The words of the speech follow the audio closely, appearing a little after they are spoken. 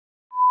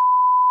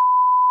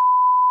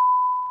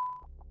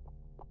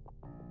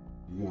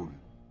Warning.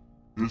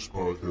 This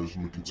podcast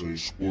may contain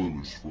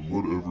spoilers from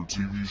whatever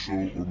TV show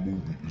or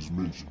movie is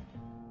mentioned.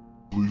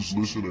 Please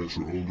listen at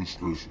your own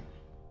discretion.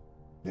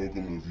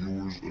 Welcome to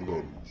Viewers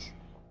Anonymous.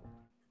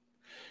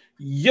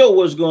 Yo,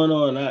 what's going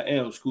on? I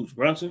am Scoots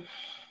Bronson.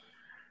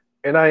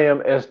 And I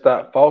am S.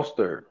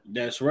 Foster.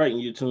 That's right,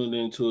 and you're tuned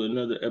into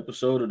another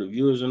episode of the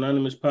Viewers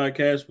Anonymous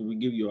podcast, where we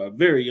give you our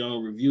very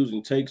own reviews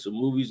and takes of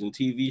movies and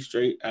TV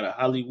straight out of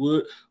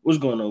Hollywood. What's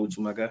going on with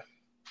you, my guy?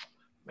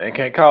 Man,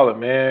 can't call it,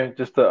 man.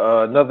 Just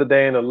another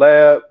day in the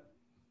lab.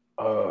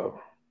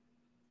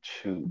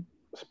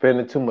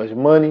 Spending too much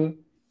money.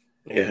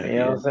 Yeah, you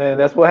know what I'm saying?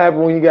 That's what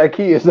happened when you got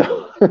kids.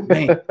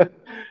 Man.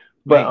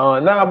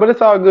 But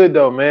it's all good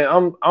though,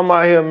 man. I'm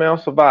out here, man. I'm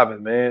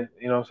surviving, man.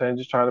 You know what I'm saying?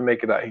 Just trying to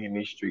make it out here in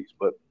these streets.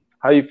 But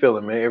how you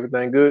feeling, man?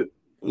 Everything good?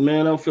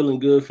 Man, I'm feeling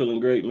good, feeling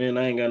great, man.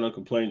 I ain't got no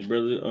complaints,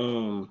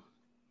 brother.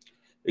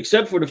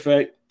 Except for the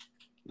fact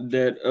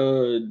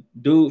that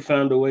dude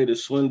found a way to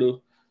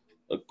swindle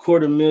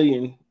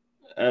 $250,000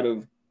 out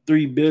of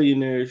 3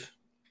 billionaires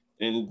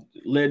and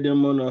led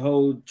them on a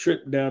whole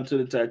trip down to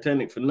the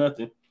Titanic for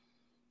nothing.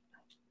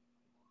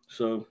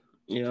 So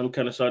yeah, I'm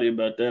kind of sorry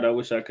about that. I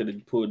wish I could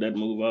have pulled that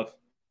move off.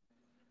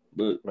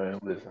 But man,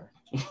 listen.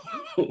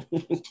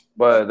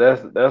 But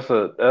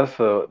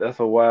that's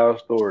a wild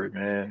story,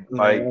 man.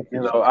 Like,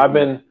 I've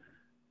been,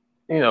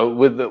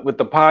 with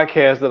the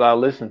podcast that I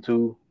listen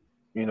to,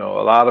 a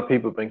lot of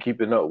people have been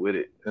keeping up with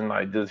it, and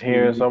like just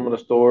hearing some of the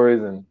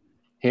stories and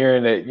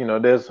hearing that,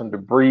 there's some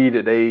debris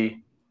that they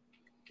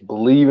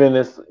believe in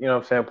this,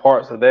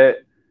 parts of that.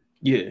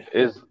 Yeah.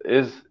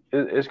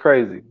 It's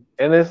crazy.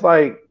 And it's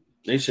like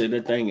they said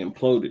that thing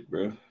imploded,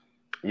 bro.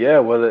 Yeah,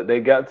 well,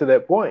 they got to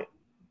that point.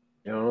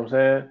 You know what I'm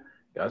saying?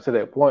 Got to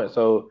that point.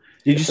 So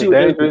did you see what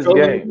dangerous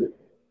game?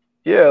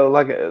 Yeah,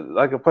 like a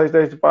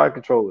PlayStation 5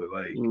 controller.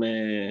 Like,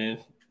 man,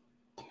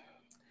 let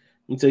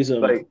me tell you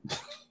something.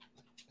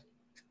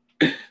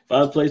 If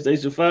I was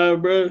PlayStation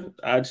 5, bro,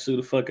 I'd sue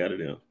the fuck out of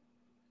them.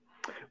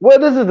 Well,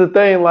 this is the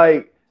thing.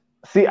 Like,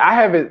 see, I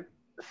haven't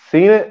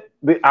seen it.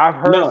 I've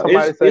heard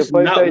somebody say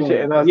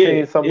PlayStation, and I've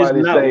seen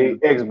somebody say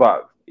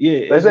Xbox.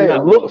 Yeah, they say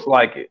it looks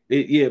like it.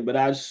 Yeah, but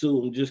I'd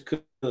sue them just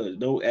because.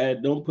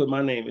 Don't put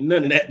my name in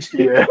none of that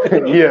shit. Yeah.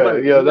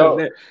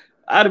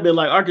 I'd have been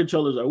like, our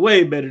controllers are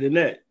way better than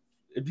that.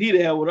 If he'd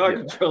have had with our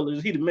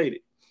controllers, he'd have made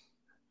it.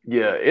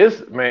 Yeah,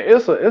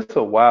 it's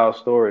a wild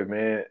story,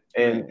 man.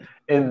 And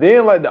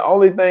then like the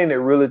only thing that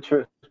really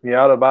trips me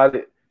out about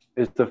it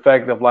is the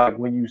fact of like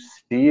when you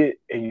see it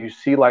and you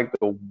see like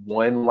the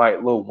one like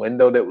little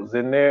window that was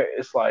in there,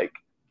 it's like,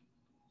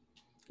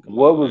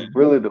 what was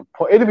really the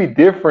point? It'd be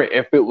different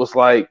if it was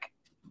like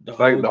the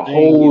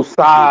whole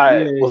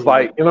side was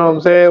like, you know what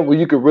I'm saying? Where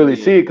you could really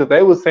see it, because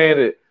they were saying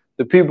that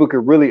the people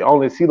could really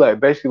only see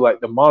like basically like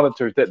the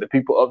monitors that the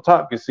people up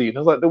top can see. And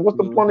it's like, what's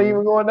the point of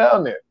even going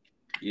down there?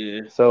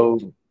 Yeah.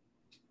 So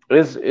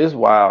it's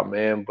wild,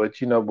 man. But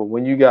but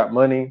when you got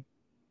money,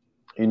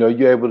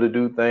 you're able to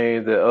do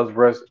things that us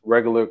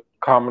regular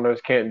commoners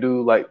can't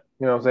do. Like,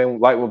 you know what I'm saying?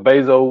 Like when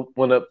Bezos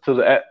went up to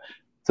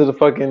the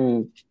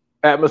fucking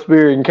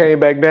atmosphere and came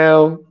back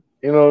down.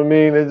 You know what I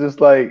mean? It's just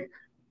like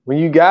when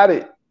you got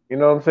it, you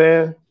know what I'm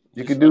saying?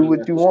 You can do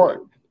what you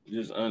want.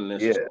 Just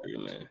unnecessary,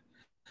 man.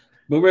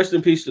 But rest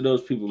in peace to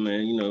those people,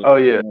 man. Oh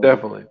yeah,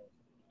 definitely.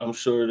 I'm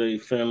sure their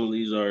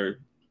families are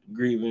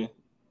grieving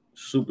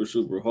super,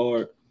 super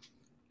hard.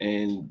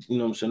 And you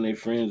know what I'm saying, their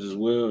friends as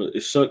well.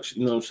 It sucks,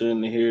 you know what I'm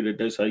saying, to hear that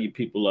that's how you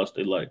people lost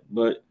their life.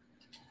 But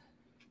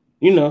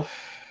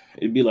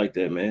it'd be like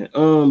that, man.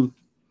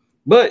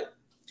 But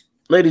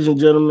ladies and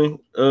gentlemen,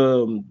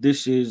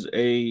 this is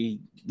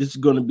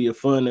going to be a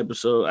fun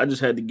episode. I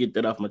just had to get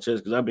that off my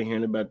chest because I've been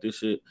hearing about this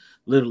shit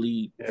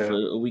literally for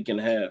a week and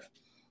a half.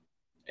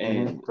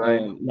 And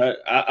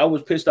I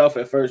was pissed off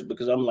at first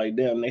because I'm like,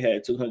 damn, they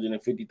had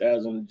 $250,000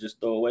 to just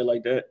throw away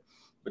like that.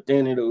 But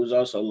then it was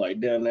also like,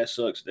 damn, that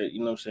sucks that, you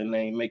know what I'm saying, they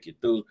ain't make it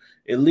through.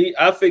 At least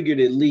I figured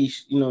you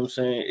know what I'm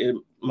saying, it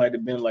might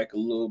have been like a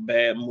little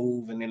bad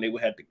move and then they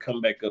would have to come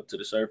back up to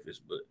the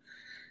surface. But,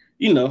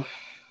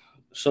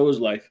 so is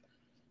life.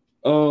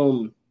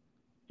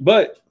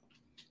 But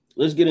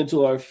let's get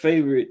into our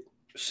favorite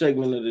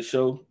segment of the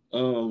show.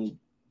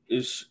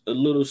 It's a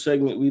little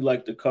segment we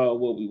like to call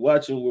What We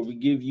Watching, where we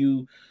give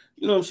you,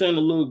 you know what I'm saying,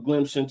 a little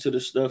glimpse into the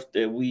stuff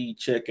that we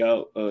check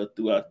out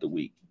throughout the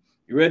week.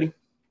 You ready?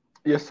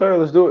 Yes, sir.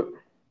 Let's do it.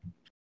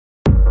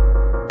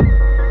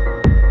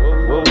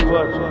 What we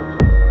watching?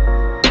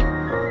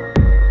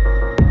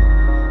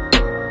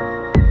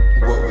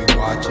 What we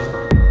watching?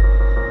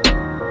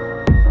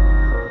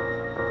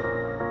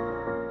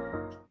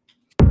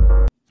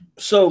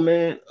 So,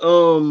 man,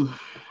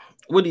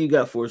 what do you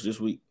got for us this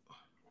week?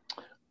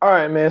 All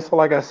right, man. So,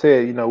 like I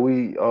said,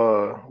 we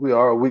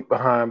are a week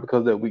behind because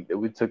of that week that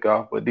we took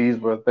off, but these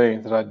were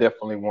things that I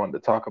definitely wanted to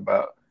talk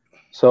about.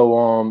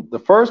 So the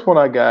first one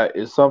I got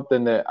is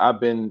something that I've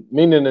been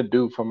meaning to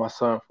do for my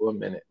son for a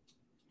minute.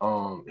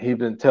 He's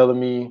been telling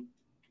me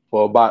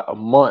for about a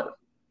month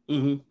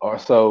or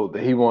so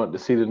that he wanted to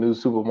see the new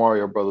Super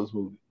Mario Brothers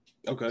movie.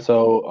 Okay.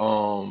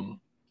 So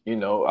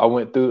I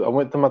went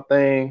through my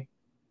thing,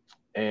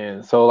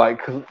 and so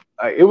like, 'cause,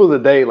 like it was a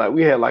day, like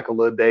we had like a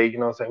little day, you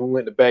know what I'm saying? We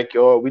went in the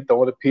backyard, we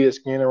throwing the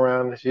pigskin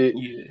around and shit.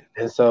 Yeah.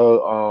 And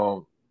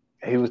so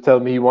he was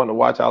telling me he wanted to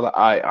watch all the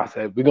I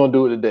said, we're gonna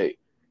do it today.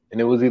 And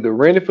it was either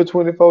rent it for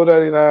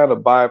 $24.99 or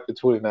buy it for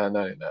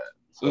 $29.99.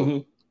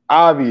 So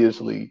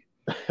obviously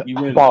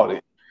I bought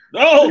it.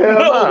 Oh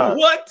no,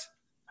 what?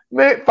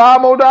 Man,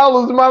 $5 more,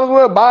 might as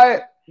well buy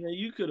it. Yeah,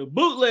 you could have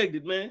bootlegged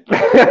it, man.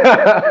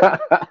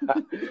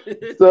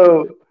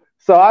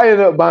 So I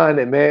ended up buying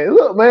it, man.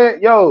 Look,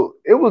 man, yo,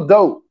 it was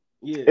dope.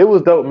 Yeah, it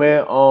was dope,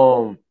 man.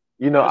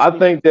 I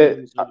think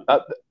that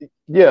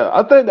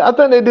I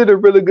think they did a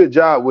really good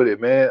job with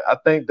it, man. I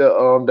think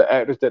the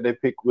actors that they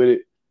picked with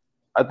it,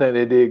 I think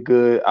they did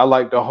good. I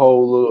like the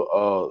whole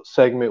little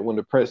segment when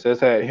the princess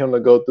had him to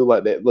go through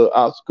like that little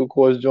obstacle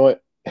course joint.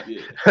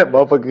 Yeah. That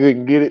motherfucker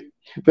couldn't get it.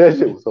 That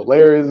shit was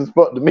hilarious as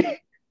fuck to me.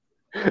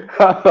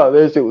 I thought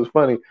that shit was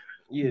funny.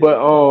 Yeah. But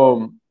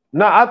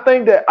no, I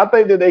think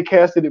that they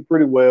casted it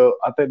pretty well.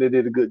 I think they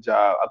did a good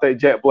job. I think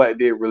Jack Black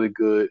did really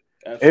good.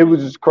 Absolutely. It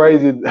was just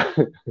crazy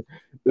that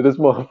this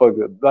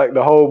motherfucker, like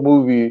the whole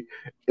movie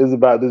is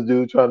about this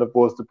dude trying to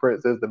force the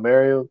princess to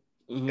marry him.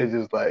 Mm-hmm. It's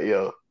just like,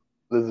 yo,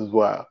 this is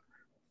wild.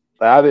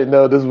 Like, I didn't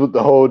know this was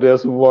the whole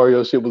Super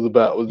Mario shit was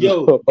about. Did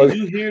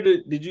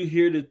you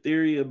hear the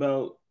theory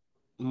about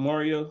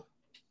Mario?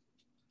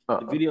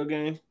 The video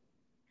game?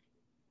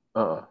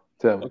 Tell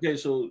me. Okay,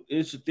 so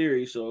it's a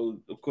theory. So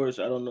of course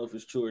I don't know if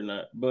it's true or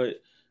not,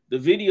 but the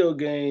video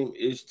game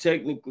is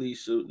technically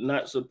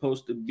not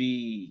supposed to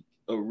be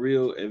a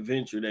real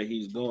adventure that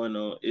he's going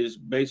on. It's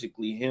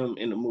basically him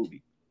in the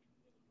movie.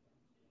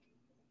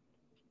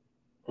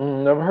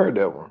 Never heard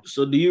that one.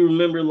 So do you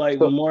remember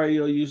when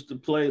Mario used to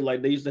play,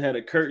 like they used to have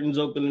the curtains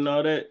open and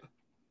all that?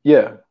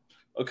 Yeah.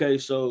 Okay,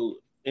 so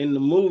in the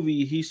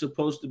movie, he's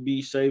supposed to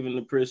be saving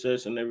the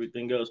princess and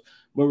everything else.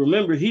 But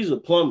remember, he's a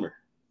plumber.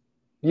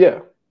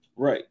 Yeah.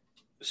 Right.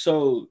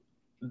 So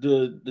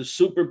the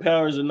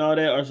superpowers and all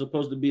that are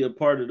supposed to be a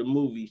part of the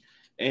movie.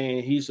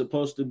 And he's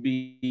supposed to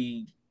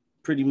be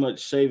pretty much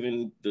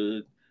saving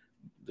the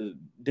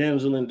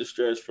damsel in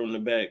distress from the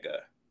bad guy.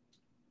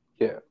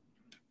 Yeah.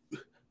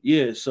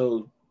 Yeah.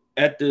 So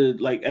at the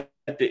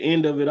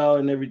end of it all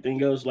and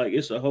everything else, like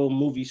it's a whole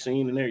movie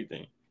scene and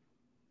everything.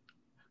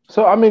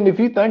 So, I mean, if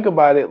you think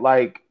about it,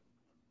 like,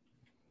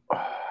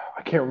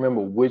 I can't remember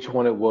which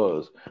one it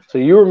was. So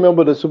you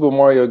remember the Super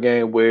Mario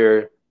game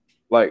where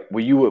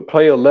you would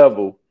play a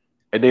level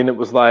and then it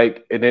was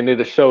like, and then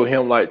it'll show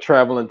him like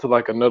traveling to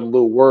like another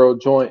little world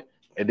joint.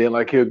 And then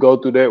like he'll go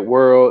through that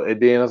world. And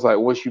then it's like,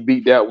 once you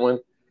beat that one,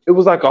 it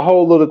was like a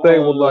whole little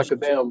thing with like a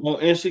damn. On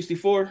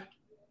N64?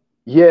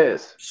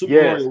 Yes.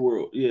 Super Mario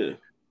World. Yeah.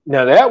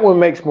 Now that one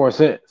makes more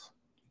sense.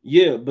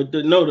 Yeah, but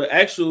the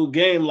actual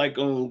game, like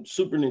on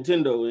Super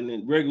Nintendo and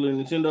then regular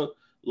Nintendo,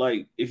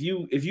 like if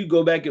you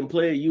go back and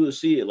play it, you will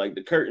see it. Like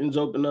the curtains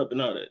open up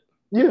and all that.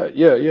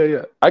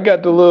 Yeah. I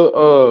got the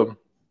little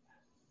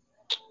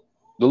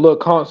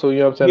console, you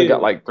know what I'm saying? Yeah. It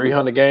got like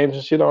 300 games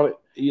and shit on it.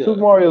 Yeah.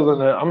 Super Mario's in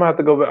there. I'm gonna have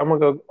to go back. I'm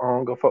gonna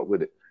go fuck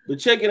with it. But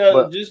check it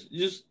out.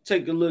 Just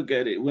take a look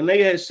at it. When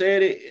they had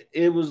said it,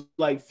 it was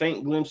like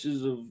faint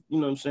glimpses of, you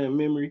know what I'm saying,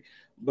 memory.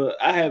 But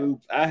I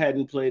hadn't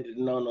played it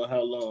in I don't know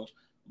how long.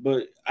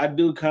 But I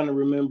do kind of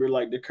remember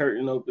like the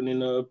curtain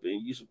opening up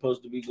and you're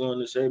supposed to be going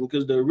to save him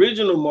because the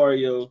original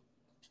Mario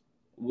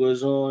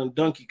was on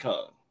Donkey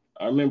Kong.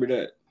 I remember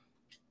that.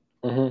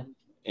 Mm-hmm.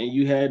 And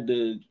you had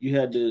to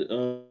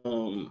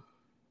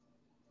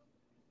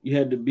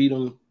beat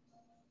him.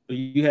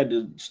 You had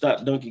to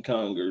stop Donkey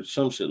Kong or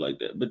some shit like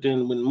that. But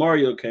then when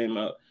Mario came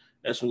out,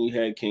 that's when you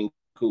had King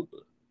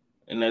Koopa.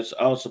 And that's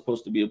all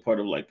supposed to be a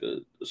part of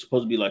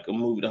supposed to be like a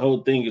movie. The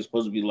whole thing is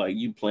supposed to be like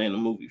you playing a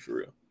movie for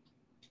real.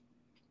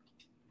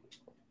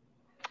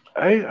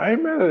 I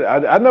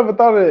never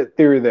thought of that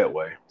theory that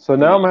way. So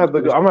now I'm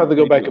gonna have to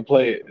go back and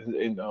play it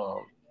and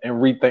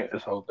rethink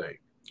this whole thing.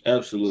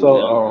 Absolutely.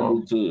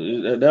 So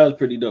that was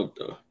pretty dope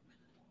though.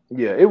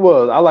 Yeah, it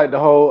was. I like the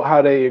whole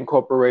how they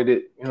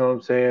incorporated, you know what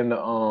I'm saying,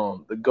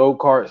 the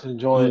go-karts and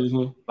joints,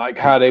 like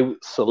how they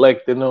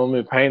selected them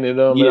and painted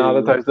them and all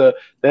that type of stuff.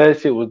 That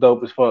shit was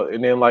dope as fuck.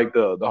 And then like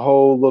the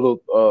whole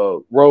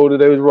little road that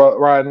they was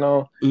riding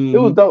on, it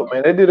was dope,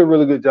 man. They did a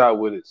really good job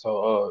with it.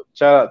 So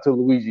shout out to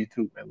Luigi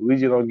too, man.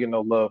 Luigi don't get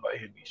no love out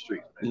here in these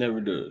streets, man.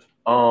 Never does.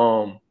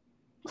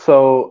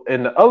 So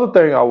and the other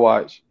thing I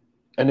watched,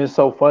 and it's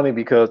so funny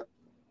because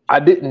I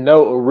didn't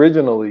know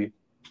originally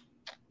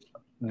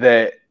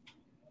that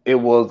it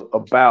was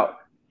about,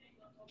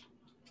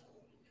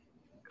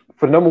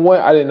 for number one,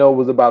 I didn't know it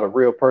was about a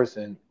real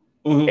person.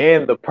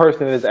 And the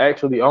person that's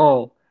actually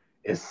on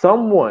is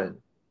someone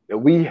that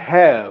we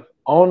have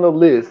on the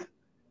list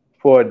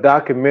for a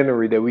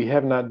documentary that we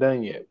have not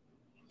done yet.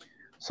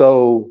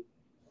 So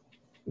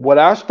what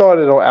I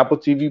started on Apple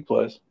TV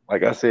Plus,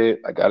 like I said,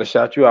 I got to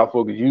shout you out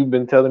for because you've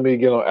been telling me to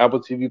get on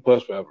Apple TV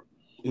Plus forever.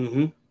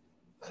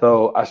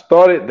 So I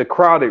started The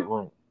Crowded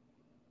Room.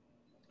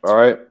 All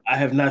right. I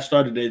have not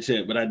started that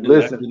yet, but I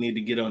do need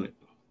to get on it.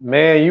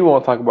 Man, you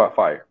want to talk about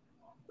fire.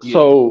 Yeah.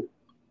 So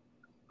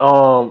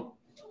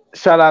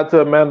Shout out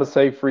to Amanda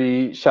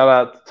Seyfried. Shout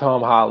out to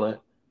Tom Holland.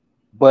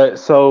 But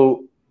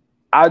so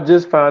I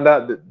just found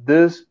out that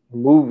this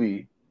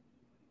movie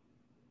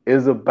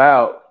is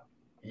about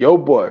your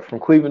boy from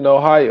Cleveland,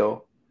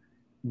 Ohio,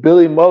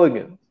 Billy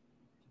Mulligan.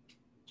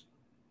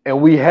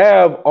 And we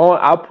have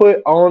I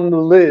put on the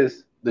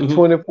list the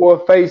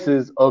 24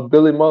 faces of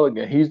Billy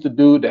Mulligan. He's the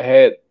dude that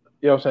had,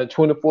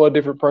 24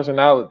 different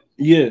personalities.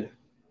 Yeah.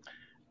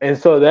 And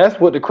so that's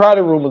what the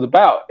Crowded Room was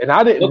about. And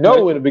I didn't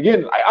know in the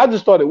beginning. I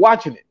just started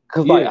watching it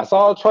because I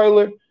saw a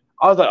trailer.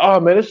 I was like, oh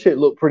man, this shit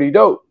looked pretty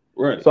dope.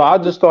 Right. So I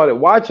just started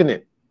watching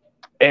it.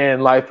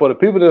 And like for the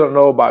people that don't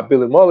know about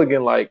Billy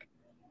Mulligan, like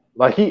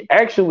he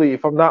actually,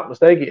 if I'm not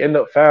mistaken,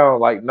 ended up found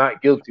like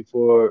not guilty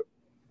for,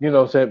 he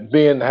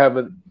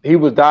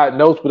was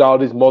diagnosed with all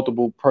these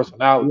multiple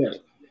personalities. Right.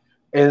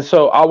 And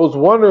so I was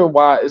wondering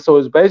why. So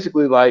it's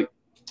basically like,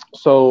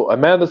 so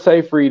Amanda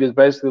Seyfried is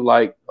basically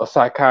like a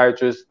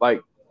psychiatrist,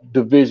 like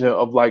division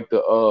of like the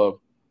of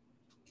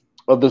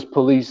this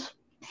police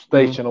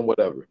station or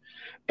whatever.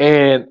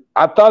 And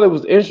I thought it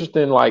was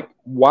interesting, like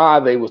why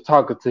they was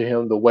talking to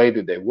him the way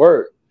that they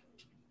were.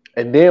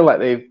 And then like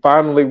they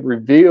finally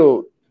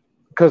revealed,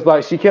 because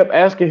like she kept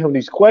asking him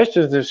these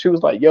questions, and she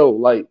was like, "Yo,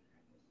 like,"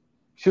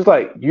 she was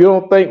like, "You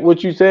don't think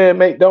what you said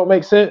don't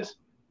make sense?"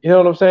 You know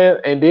what I'm saying?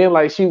 And then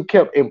like she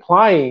kept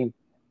implying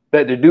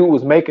that the dude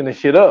was making the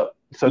shit up.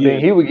 So then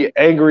he would get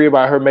angry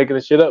about her making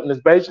the shit up. And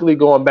it's basically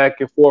going back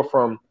and forth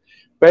from,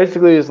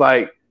 basically it's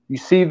like you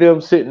see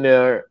them sitting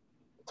there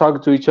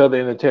talking to each other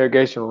in the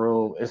interrogation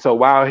room. And so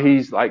while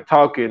he's like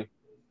talking,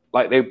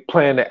 like they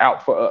playing it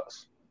out for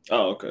us.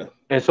 Oh, okay.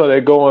 And so they're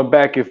going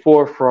back and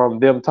forth from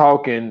them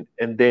talking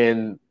and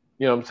then,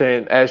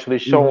 actually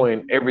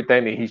showing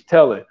everything that he's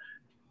telling.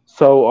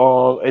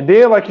 So, and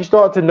then like you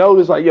start to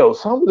notice like, yo,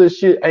 some of this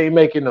shit ain't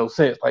making no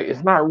sense. Like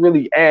it's not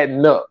really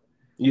adding up.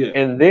 Yeah.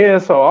 And then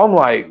so I'm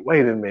like,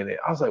 wait a minute.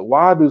 I was like,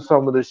 why do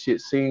some of this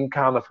shit seem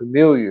kind of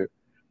familiar?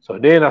 So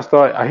then I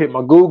hit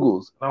my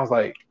Googles and I was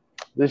like,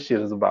 this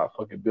shit is about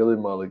fucking Billy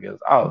Mulligan.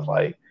 I was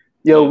like,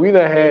 yo, we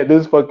done had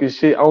this fucking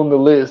shit on the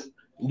list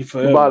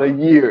about a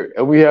year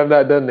and we have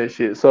not done that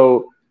shit.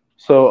 So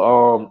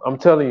I'm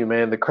telling you,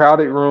 man, the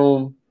Crowded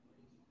Room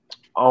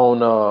on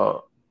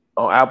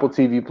Apple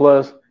TV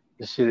Plus,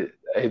 this shit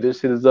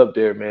is up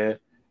there, man.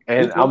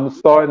 And I'm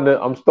starting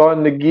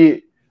to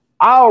get.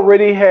 I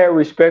already had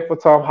respect for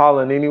Tom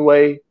Holland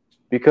anyway,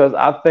 because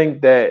I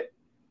think that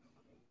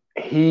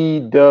he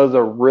does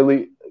a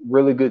really,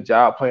 really good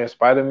job playing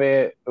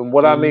Spider-Man. And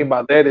what I mean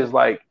by that is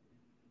like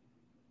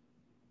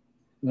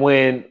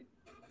when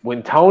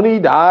Tony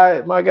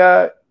died, my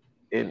guy,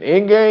 in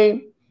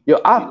Endgame,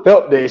 yo, I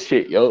felt that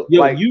shit, yo.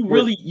 Yo, like you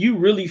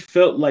really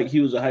felt like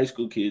he was a high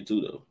school kid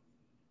too, though.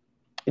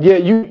 Yeah,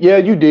 you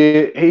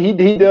did. He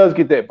does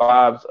get that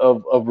vibes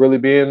of really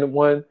being the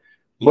one,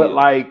 but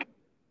like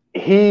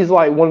he's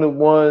like one of the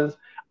ones.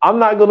 I'm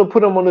not gonna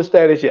put him on the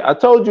status yet. I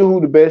told you who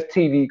the best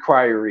TV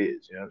crier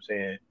is. You know what I'm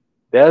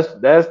saying?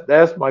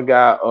 That's my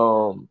guy.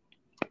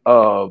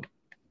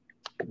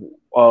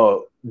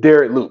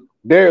 Derek Luke.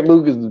 Derek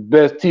Luke is the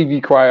best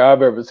TV crier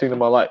I've ever seen in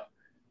my life.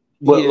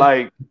 But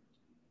like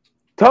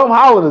Tom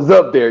Holland is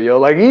up there, yo.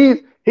 Like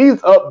he's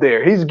up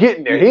there. He's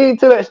getting there. He ain't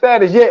to that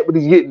status yet, but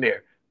he's getting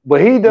there.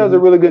 But he does a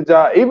really good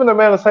job. Even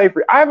Amanda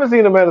Seyfried. I haven't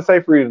seen Amanda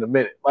Seyfried in a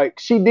minute. Like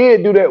she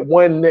did do that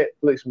one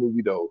Netflix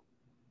movie though.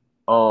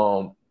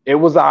 It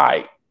was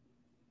alright.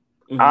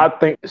 I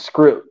think the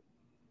script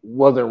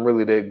wasn't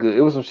really that good.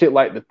 It was some shit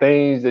like The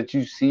Things That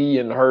You See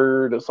and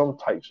Heard or some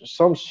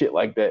shit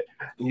like that.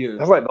 Yeah.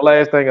 That's like the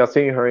last thing I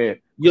seen her in.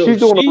 Yo, she's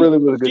doing a really,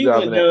 really good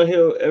job in that. She went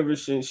downhill ever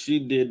since she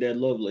did that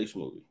Lovelace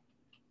movie.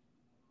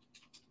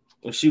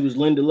 When she was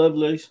Linda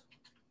Lovelace.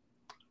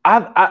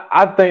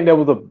 I think that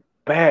was a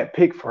bad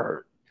pick for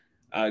her.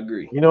 I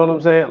agree. You know what I'm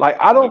saying? Like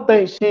I don't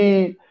think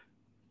she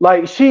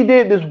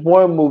did this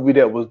one movie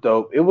that was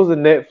dope. It was a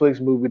Netflix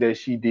movie that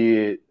she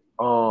did.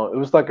 It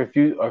was like a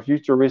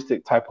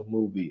futuristic type of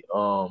movie.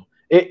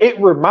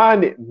 It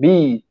reminded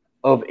me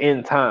of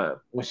In Time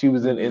when she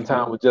was in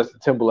Time with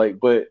Justin Timberlake.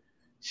 But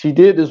she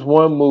did this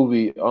one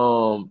movie.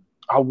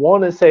 I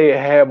want to say it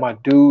had my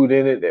dude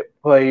in it that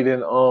played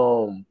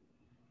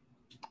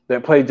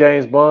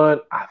James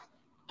Bond. I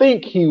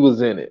think he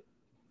was in it.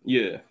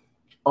 Yeah.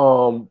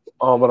 But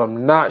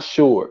I'm not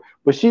sure.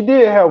 But she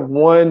did have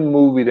one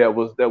movie that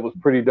was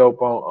pretty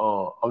dope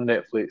on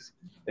Netflix.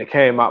 It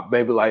came out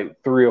maybe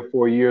like 3 or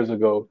 4 years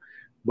ago.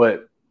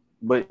 But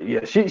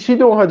yeah, she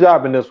doing her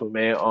job in this one,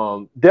 man.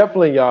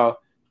 Definitely y'all.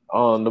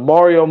 The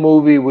Mario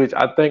movie, which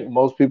I think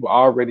most people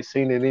already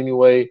seen it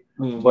anyway.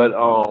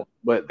 But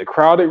the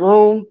Crowded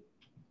Room,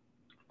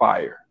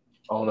 fire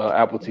on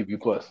Apple TV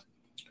Plus.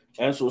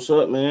 That's what's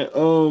up, man.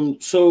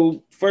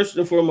 So first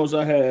and foremost,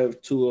 I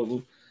have two of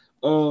them.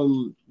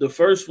 The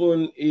first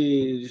one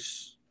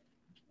is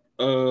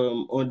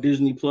on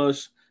Disney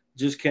Plus.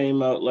 Just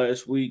came out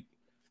last week.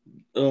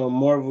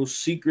 Marvel's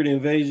Secret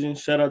Invasion.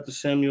 Shout out to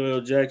Samuel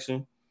L.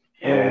 Jackson.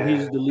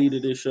 He's the lead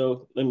of this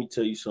show. Let me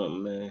tell you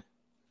something, man.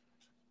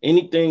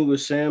 Anything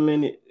with Sam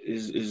in it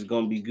is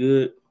gonna be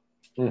good.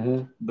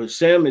 But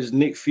Sam as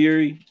Nick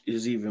Fury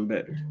is even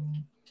better.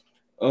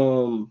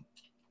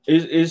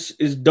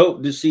 It's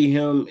dope to see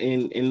him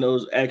in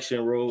those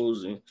action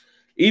roles, and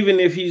even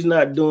if he's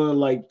not doing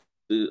like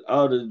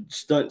all the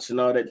stunts and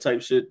all that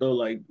type shit though,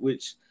 like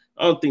which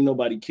I don't think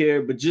nobody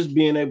cared, but just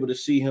being able to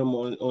see him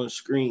on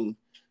screen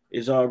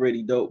is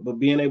already dope. But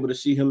being able to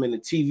see him in a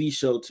TV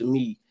show to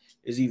me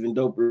is even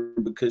doper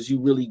because you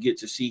really get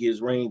to see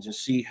his range and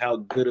see how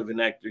good of an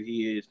actor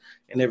he is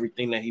and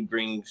everything that he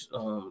brings.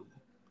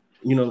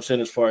 You know what I'm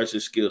saying, as far as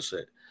his skill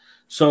set.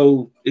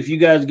 So if you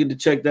guys get to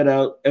check that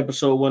out,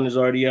 episode 1 is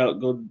already out.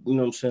 Go, you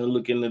know what I'm saying,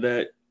 look into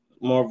that.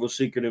 Marvel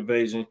Secret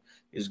Invasion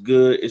is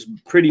good. It's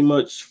pretty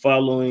much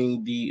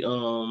following the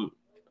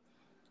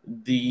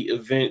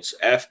events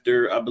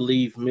after, I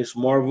believe, Miss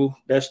Marvel.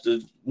 That's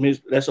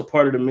a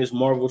part of the Miss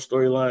Marvel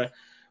storyline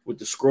with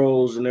the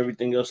scrolls and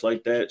everything else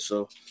like that.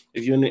 So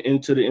if you're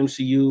into the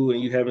MCU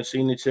and you haven't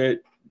seen it yet,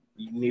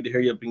 you need to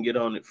hurry up and get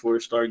on it before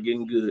it starts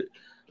getting good.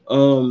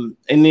 And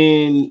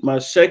then my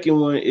second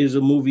one is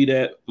a movie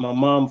that my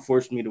mom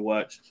forced me to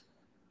watch.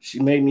 She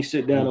made me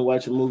sit down and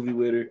watch a movie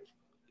with her,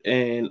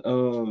 and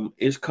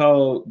it's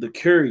called The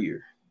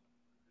Courier.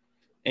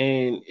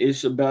 And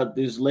it's about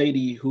this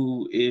lady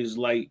who is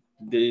like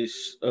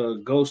this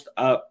ghost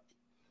op,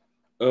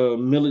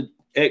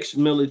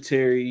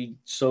 ex-military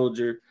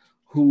soldier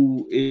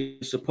who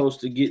is supposed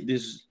to get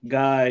this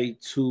guy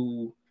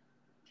to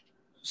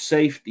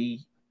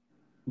safety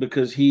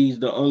because he's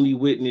the only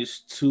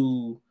witness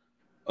to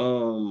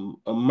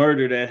a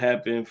murder that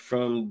happened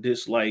from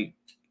this like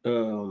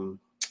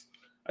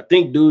I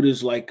think dude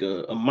is like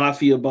a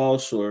mafia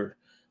boss or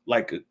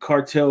like a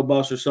cartel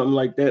boss or something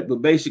like that.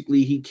 But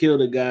basically he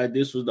killed a guy.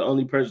 This was the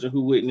only person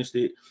who witnessed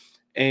it.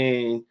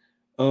 And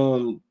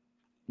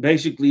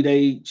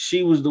basically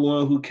she was the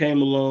one who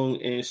came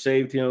along and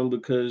saved him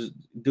because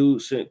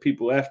dude sent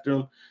people after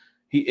him.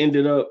 He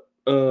ended up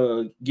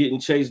getting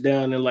chased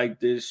down in like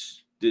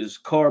this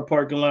car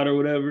parking lot or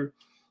whatever.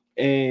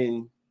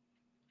 And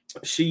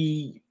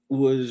she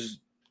was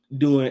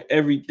doing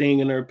everything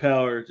in her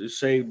power to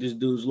save this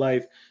dude's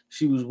life.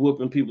 She was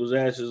whooping people's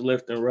asses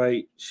left and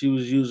right. She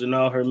was using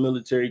all her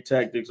military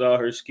tactics, all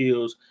her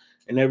skills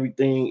and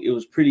everything. It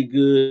was pretty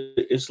good.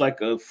 It's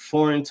like a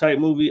foreign type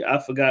movie. I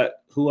forgot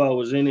who I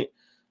was in it.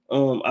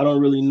 I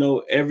don't really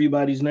know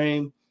everybody's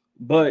name,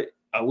 but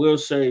I will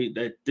say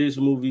that this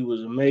movie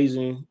was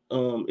amazing.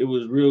 It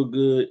was real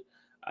good.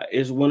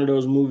 It's one of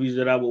those movies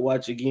that I would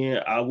watch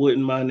again. I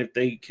wouldn't mind if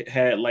they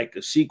had like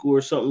a sequel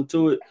or something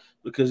to it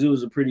because it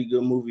was a pretty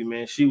good movie,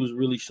 man. She was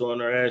really showing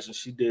her ass and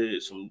she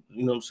did some,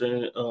 you know what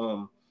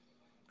I'm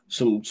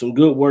saying, some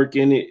good work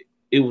in it.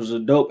 It was a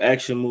dope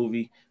action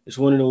movie. It's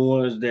one of the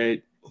ones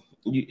that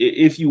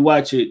if you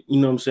watch it,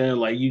 you know what I'm saying,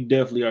 like you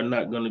definitely are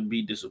not going to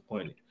be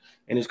disappointed.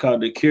 And it's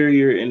called The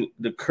Courier, and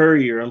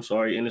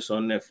it's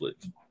on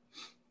Netflix.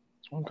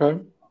 Okay,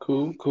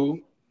 cool.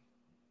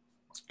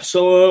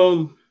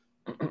 So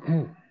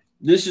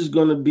this is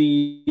going to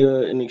be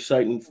an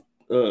exciting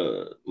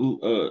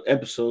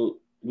episode.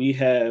 We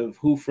have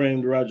Who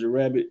Framed Roger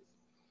Rabbit.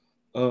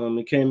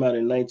 It came out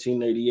in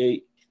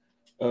 1988,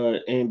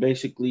 and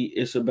basically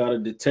it's about a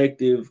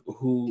detective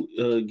who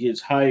gets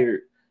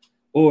hired,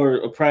 or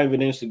a private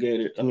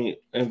investigator. I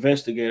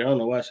don't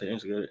know why I said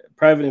investigator.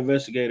 Private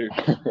investigator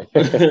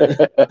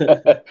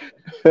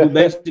who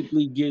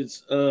basically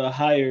gets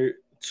hired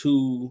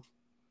to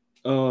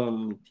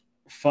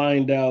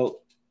find out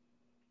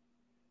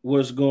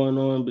what's going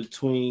on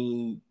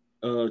between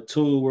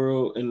Toon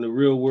World and the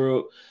real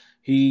world.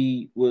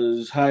 He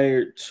was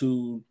hired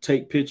to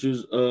take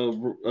pictures of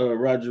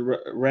Roger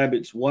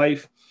Rabbit's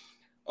wife,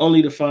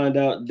 only to find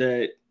out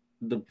that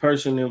the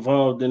person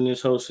involved in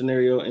this whole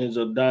scenario ends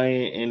up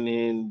dying, and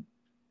then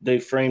they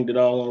framed it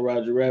all on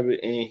Roger Rabbit,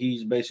 and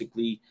he's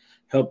basically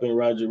helping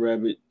Roger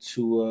Rabbit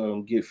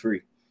to get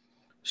free.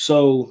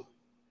 So,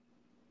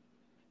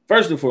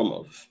 first and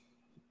foremost,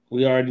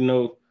 we already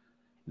know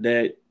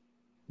that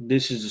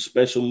this is a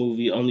special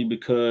movie only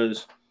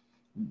because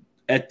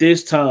at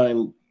this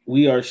time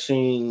we are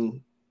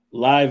seeing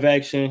live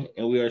action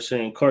and we are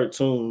seeing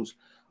cartoons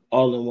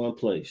all in one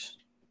place.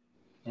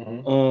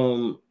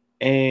 Mm-hmm.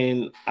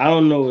 And I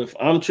don't know if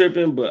I'm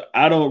tripping, but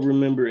I don't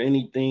remember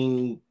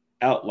anything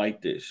out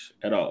like this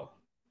at all.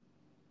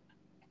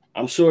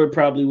 I'm sure it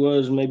probably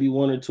was maybe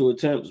 1 or 2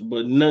 attempts,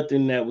 but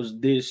nothing that was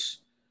this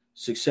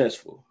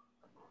successful.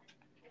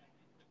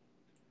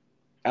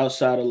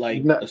 Outside of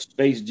like a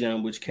Space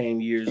Jam, which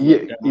came years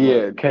later. Yeah,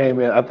 it came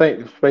in. I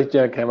think Space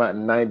Jam came out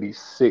in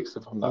 96,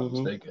 if I'm not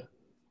mistaken.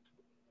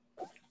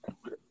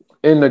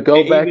 And to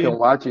go back and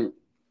watch it.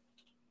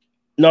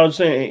 No, I'm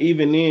saying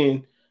even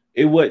then,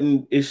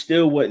 it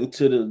still wasn't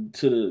to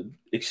the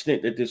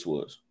extent that this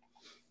was.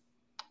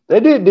 They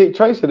did Dick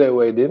Tracy that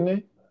way, didn't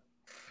they?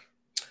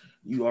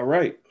 You are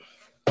right.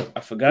 I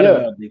forgot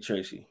about Dick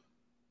Tracy.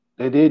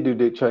 They did do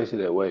Dick Tracy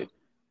that way.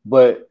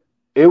 But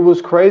it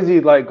was crazy,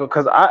 like,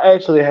 because I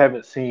actually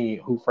haven't seen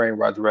Who Framed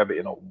Roger Rabbit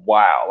in a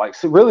while. Like,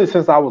 really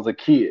since I was a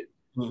kid.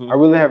 Mm-hmm. I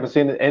really haven't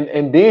seen it.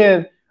 And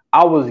then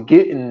I was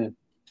getting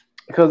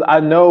because I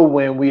know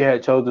when we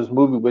had chose this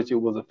movie, which it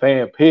was a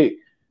fan pick,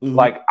 Mhm.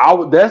 like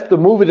that's the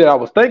movie that I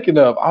was thinking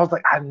of. I was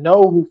like, I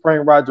know Who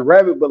Framed Roger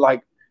Rabbit, but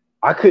like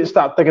I couldn't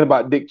stop thinking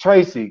about Dick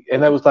Tracy,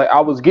 and that was like I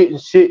was getting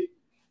shit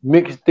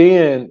mixed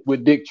in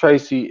with Dick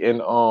Tracy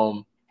and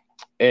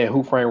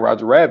Who Framed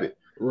Roger Rabbit,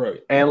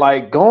 Right. and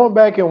like going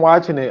back and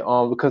watching it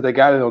because they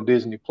got it on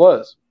Disney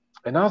Plus,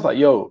 and I was like,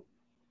 yo,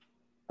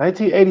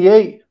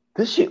 1988,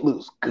 this shit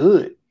looks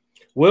good.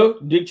 Well,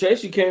 Dick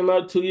Tracy came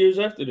out 2 years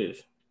after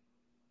this.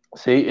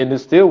 See, and it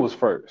still was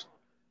first.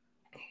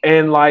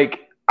 And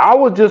like I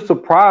was just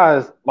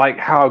surprised like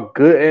how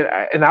good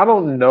and I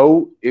don't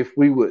know if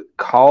we would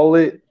call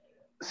it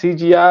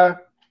CGI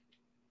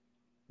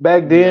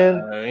back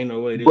then. Ain't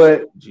no way this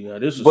But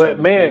this was but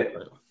man,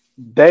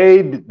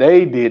 they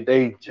did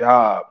their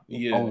job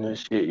on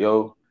this shit,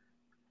 yo.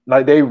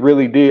 Like they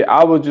really did.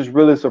 I was just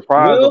really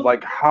surprised of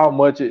like how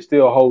much it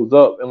still holds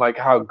up and like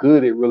how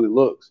good it really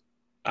looks.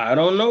 I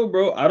don't know,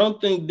 bro. I don't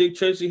think Dick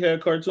Tracy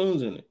had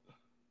cartoons in it.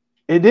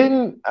 It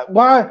didn't.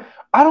 Why?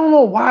 I don't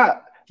know why.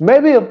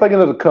 Maybe I'm thinking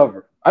of the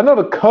cover. I know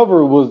the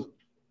cover was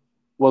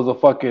a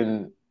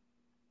fucking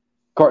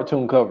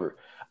cartoon cover.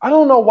 I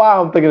don't know why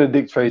I'm thinking of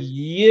Dick Tracy.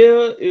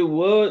 Yeah, it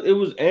was. It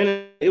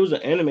was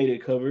an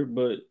animated cover,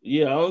 but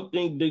yeah, I don't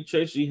think Dick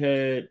Tracy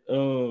had.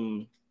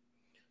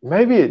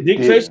 Maybe it. Dick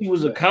Tracy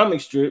was a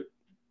comic strip.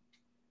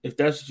 If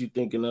that's what you're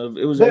thinking of,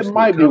 it was. That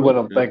might be what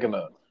I'm thinking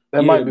of.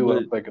 That might be what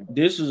I'm thinking of.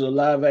 This is a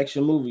live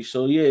action movie,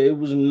 so yeah, it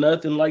was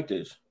nothing like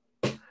this.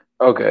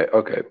 Okay.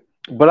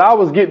 But I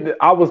was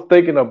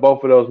thinking of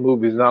both of those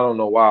movies, and I don't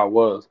know why I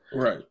was.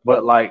 Right.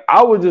 But like,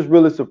 I was just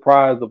really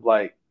surprised of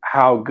like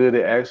how good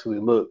it actually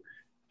looked.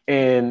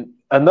 And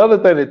another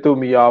thing that threw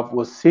me off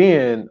was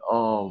seeing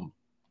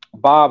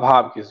Bob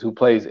Hopkins, who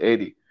plays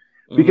Eddie,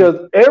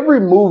 because every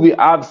movie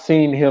I've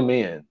seen him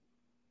in,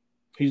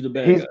 he's the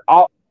bad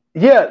guy.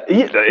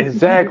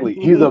 Exactly.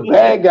 He's a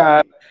bad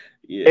guy.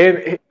 Yeah.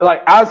 And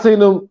like I've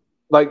seen him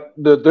like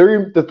the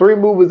three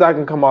movies I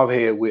can come off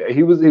head with.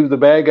 He was the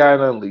bad guy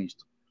in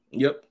Unleashed.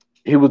 Yep.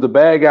 He was the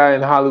bad guy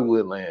in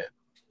Hollywoodland.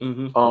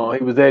 Mm-hmm.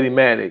 He was Eddie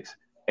Maddox,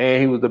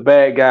 and he was the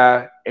bad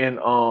guy in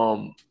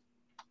one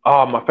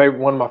of my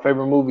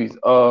favorite movies,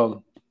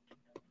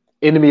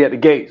 Enemy at the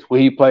Gates, where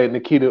he played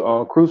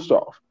Nikita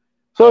Khrushchev.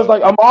 So it's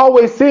like I'm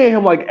always seeing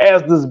him like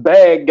as this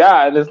bad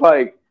guy, and it's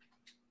like,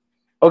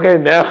 okay,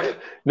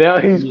 now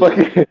he's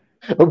fucking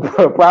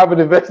a private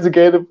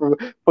investigator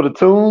for the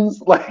Toons.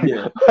 Like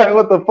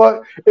what the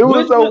fuck? It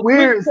was so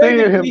weird seeing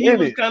him in it. He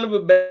was kind of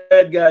a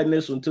bad guy in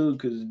this one too,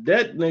 because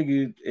that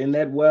nigga in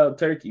that Wild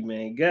Turkey,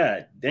 man,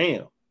 god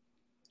damn.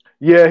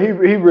 Yeah, he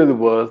really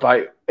was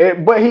like,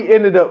 but he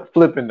ended up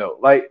flipping though.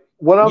 Like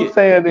what I'm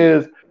saying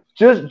is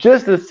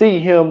just to see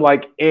him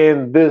like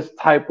in this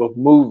type of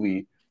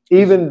movie,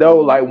 even though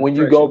like when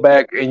you go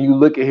back and you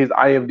look at his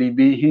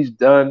IMDb, he's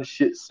done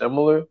shit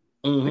similar.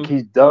 Like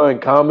he's done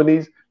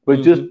comedies.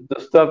 But just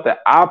the stuff that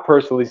I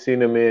personally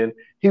seen him in,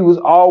 he was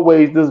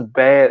always this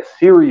bad,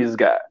 serious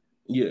guy.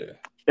 Yeah.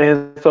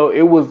 And so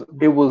it was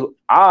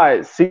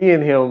odd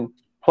seeing him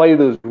play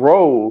this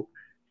role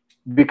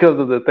because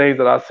of the things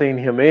that I've seen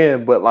him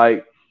in. But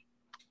like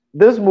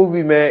this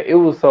movie, man, it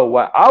was so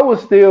wild.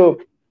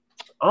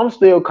 I'm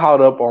still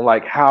caught up on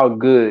like how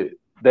good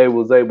they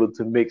was able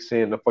to mix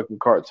in the fucking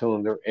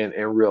cartoon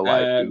in real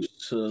life.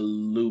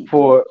 Absolutely. Dude.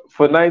 For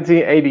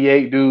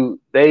 1988, dude,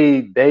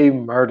 they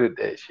murdered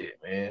that shit,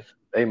 man.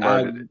 They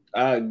murdered it.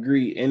 I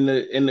agree. And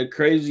the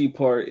crazy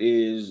part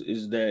is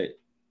that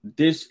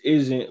this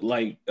isn't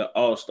like the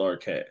all-star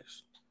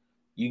cast.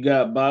 You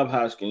got Bob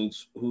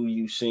Hoskins, who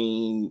you've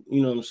seen,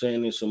 you know what I'm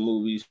saying, in some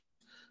movies.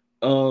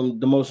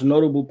 The most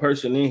notable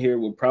person in here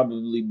would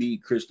probably be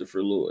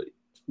Christopher Lloyd.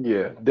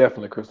 Yeah,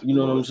 definitely Christopher Lloyd. You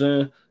know what I'm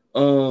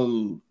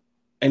saying?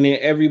 And then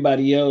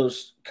everybody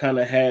else kind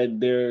of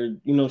had their, you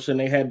know what I'm saying,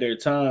 they had their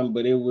time,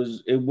 but it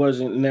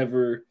wasn't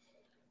never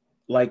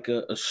like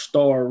a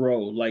star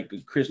role like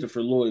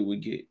Christopher Lloyd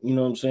would get. You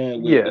know what I'm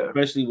saying?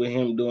 Especially with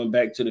him doing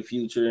Back to the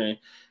Future and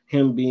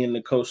him being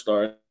the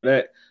co-star of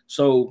that.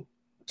 So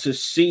to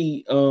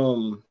see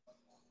him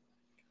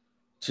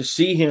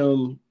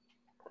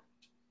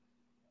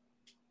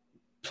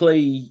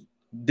play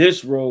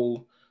this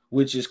role,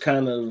 which is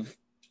kind of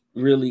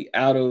really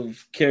out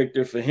of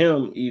character for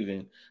him,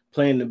 even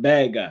playing the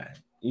bad guy,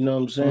 you know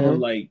what I'm saying?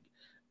 Like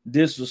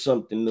this was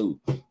something new.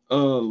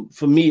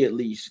 For me at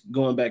least,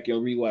 going back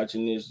and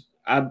rewatching this,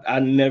 I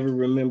never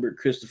remembered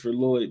Christopher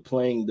Lloyd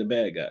playing the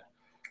bad guy.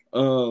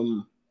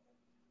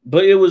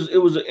 But it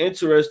was an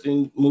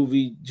interesting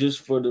movie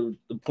just for the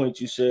point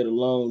you said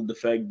alone, the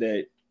fact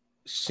that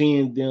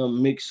seeing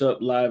them mix up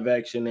live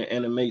action and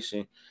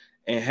animation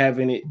and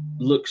having it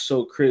look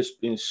so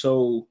crisp and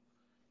so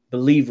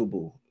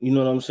believable. You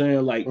know what I'm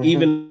saying? Like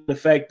even the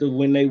fact of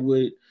when they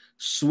would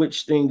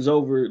switch things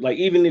over, like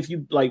even if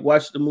you like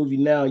watch the movie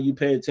now, you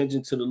pay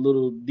attention to the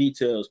little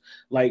details.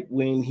 Like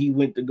when he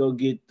went to go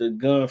get the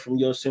gun from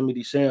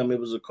Yosemite Sam, it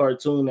was a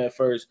cartoon at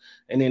first,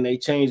 and then they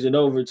changed it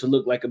over to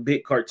look like a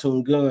big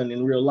cartoon gun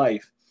in real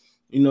life.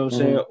 You know what I'm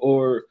saying?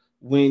 Or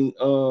when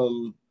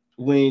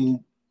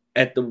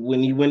at the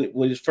when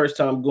his first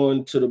time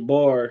going to the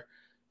bar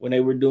when they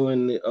were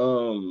doing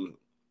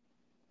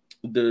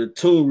the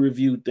tune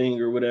review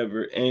thing or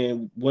whatever,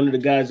 and one of the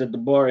guys at the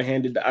bar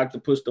handed the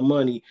octopus the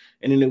money,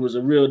 and then it was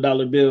a real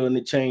dollar bill, and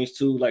it changed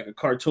to like a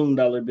cartoon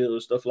dollar bill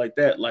and stuff like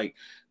that. Like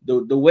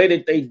the way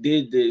that they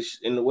did this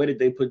and the way that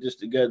they put this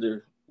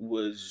together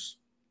was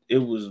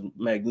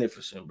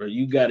magnificent, bro.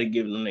 You got to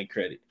give them their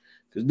credit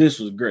because this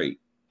was great.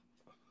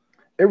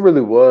 It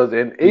really was,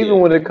 and even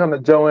when it comes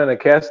to Joanna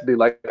Cassidy,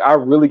 like I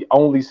really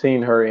only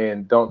seen her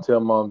in "Don't Tell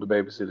Mom the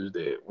Babysitter's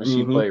Dead" when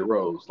she played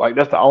Rose. Like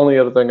that's the only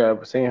other thing I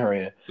ever seen her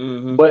in.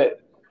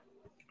 But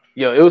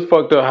yo, it was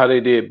fucked up how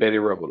they did Betty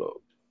Rubble though.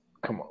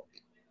 Come on,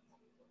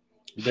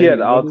 she had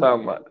the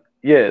all-time.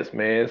 Yes,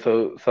 man.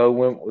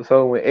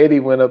 So when Eddie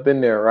went up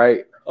in there,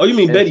 right? Oh, you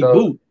mean Betty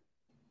Boop?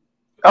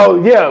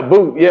 Oh yeah,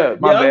 Boop. Yeah,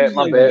 my bad.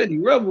 Betty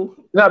Rebel.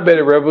 Not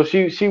Betty Rebel.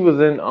 She was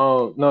in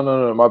no,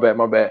 my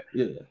bad.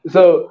 Yeah.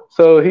 So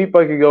he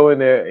fucking go in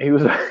there. He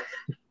was like,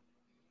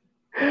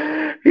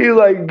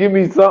 give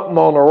me something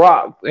on the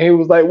rocks. And he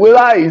was like, with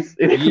ice.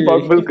 And he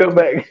motherfuckers come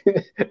back.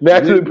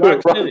 Naturally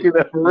put rock in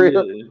that for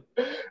real. Yeah.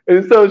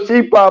 And so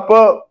she pop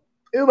up.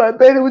 He was like,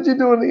 Betty, what you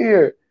doing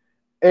here?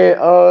 And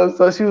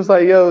so she was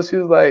like,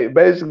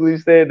 basically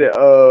said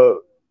that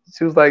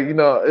she was like,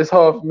 it's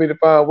hard for me to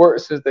find work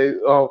since they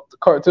the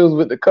cartoons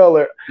with the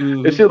color.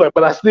 And she was like,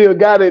 but I still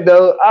got it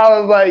though. I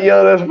was like,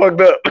 yo, that's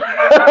fucked up.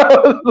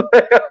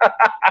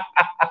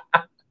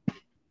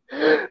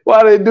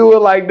 Why they do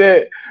it like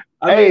that?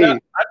 I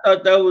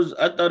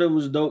thought it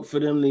was dope for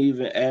them to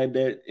even add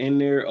that in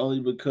there, only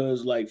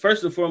because, like,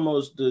 first and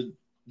foremost, the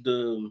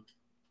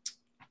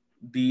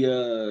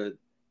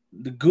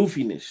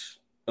goofiness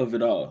of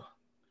it all.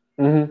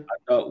 I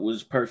thought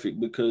was perfect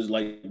because,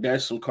 like,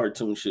 that's some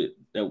cartoon shit.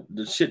 That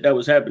the shit that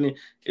was happening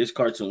is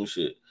cartoon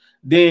shit.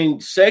 Then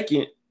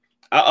second,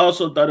 I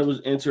also thought it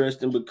was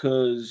interesting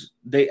because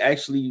they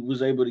actually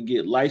was able to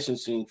get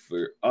licensing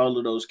for all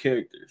of those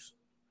characters.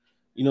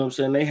 You know what I'm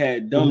saying? They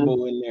had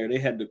Dumbo in there. They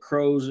had the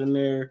Crows in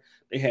there.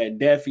 They had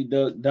Daffy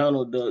Duck,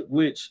 Donald Duck,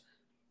 which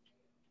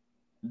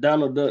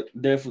Donald Duck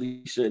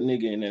definitely said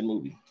nigga in that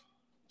movie.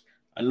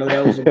 I know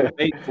that was a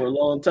debate for a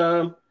long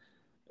time.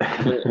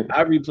 But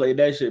I replayed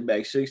that shit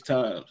back 6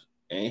 times,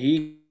 and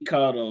he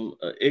called him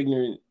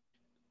ignorant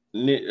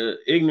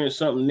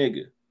something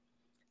nigga.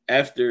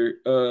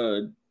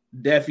 After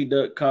Daffy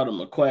Duck called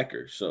him a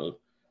quacker, so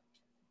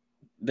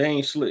they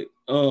ain't slick.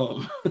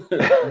 But,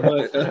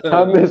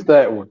 I missed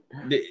that one.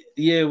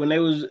 When they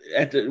was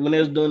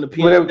doing the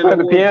piano, when they were playing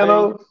the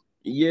piano.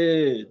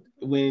 Yeah,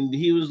 when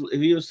he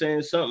was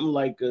saying something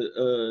like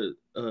a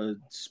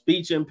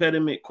speech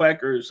impediment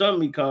quacker or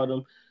something, he called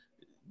him.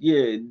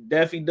 Yeah,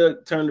 Daffy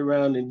Duck turned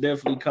around and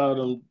definitely called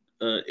him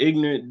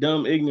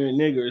dumb, ignorant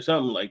nigga or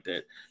something like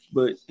that.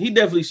 But he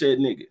definitely said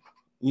nigga.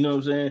 You know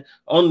what I'm saying?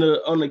 On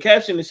the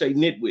caption it say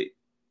nitwit,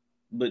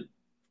 but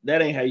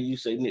that ain't how you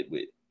say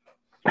nitwit.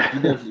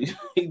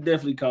 He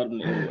definitely called him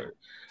the N-word.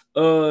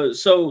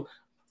 So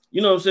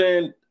you know what I'm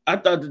saying? I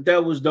thought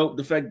that was dope.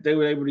 The fact that they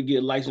were able to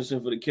get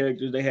licensing for the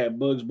characters. They had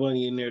Bugs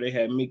Bunny in there. They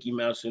had Mickey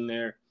Mouse in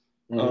there.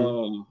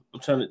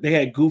 They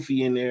had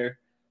Goofy in there.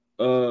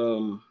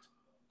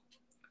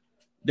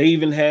 They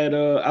even had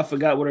I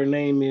forgot what her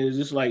name is.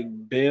 It's like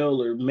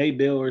Belle or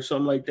Maybelle or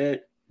something like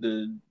that.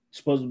 The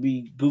supposed to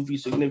be Goofy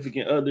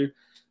significant other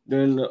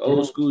during the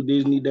old school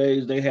Disney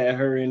days. They had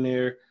her in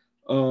there.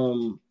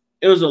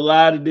 It was a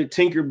lot of the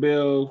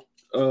Tinkerbell,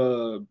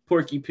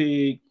 Porky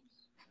Pig.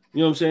 You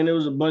know what I'm saying? There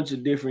was a bunch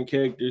of different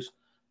characters.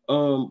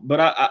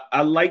 But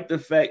I like the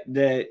fact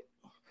that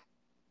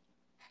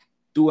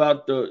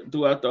throughout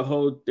the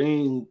whole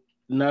thing,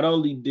 not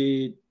only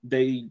did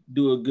they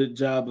do a good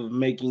job of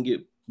making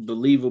it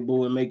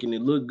believable and making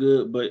it look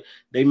good, but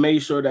they made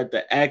sure that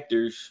the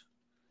actors,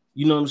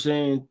 you know what I'm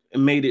saying,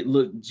 made it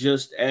look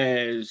just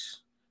as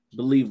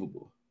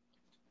believable.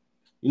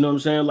 You know what I'm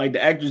saying? Like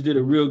the actors did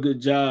a real good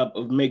job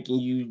of making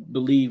you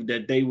believe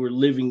that they were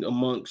living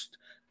amongst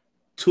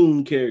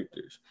toon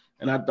characters.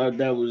 And I thought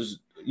that was,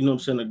 you know what I'm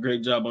saying, a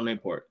great job on their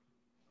part.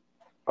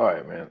 All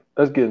right, man.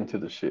 Let's get into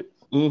the shit.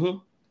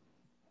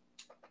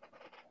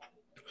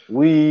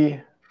 We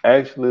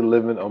actually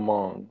living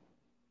among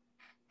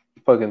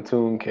fucking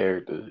toon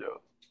characters,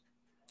 yo.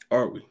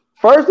 Are we?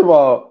 First of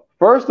all,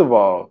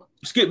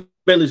 Skip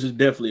Bayless is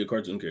definitely a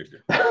cartoon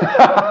character.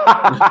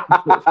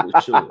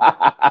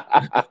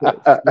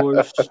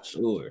 For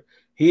sure.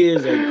 He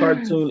is a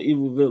cartoon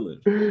evil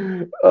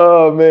villain.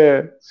 Oh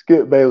man,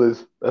 Skip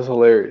Bayless. That's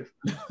hilarious.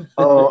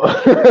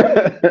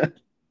 But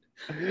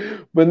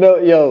no,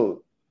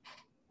 yo,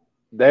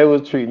 they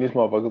was treating these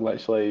motherfuckers like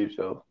slaves,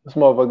 yo. This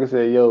motherfucker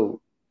said, he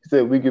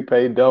said we could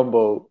pay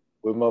Dumbo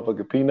with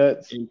motherfucking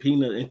peanuts. And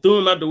threw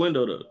him out the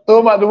window though. Threw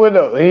him out the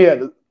window. He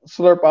had to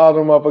slurp all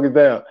them motherfuckers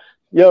down.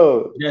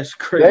 Yo, that's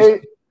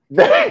crazy.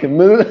 That's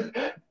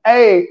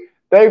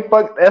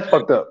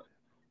fucked up.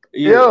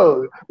 Yeah.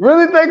 Yo,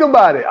 really think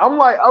about it. I'm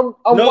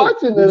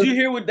watching this. Did you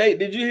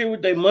hear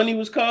what their money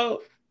was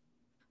called?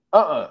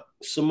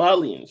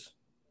 Somalians.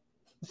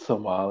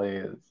 Come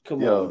on,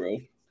 bro.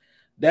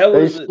 That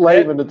They was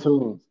slaving the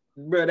tunes.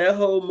 Bro, that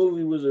whole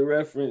movie was a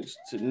reference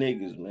to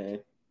niggas, man.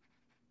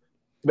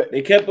 But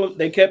They kept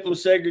them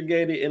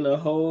segregated in a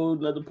whole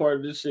another part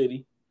of the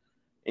city,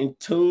 in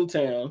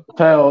Toontown.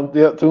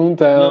 Toontown. You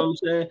know what I'm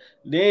saying?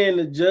 Then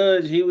the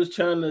judge, he was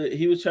trying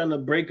to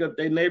break up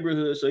their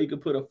neighborhood so he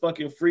could put a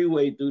fucking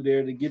freeway through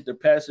there to get to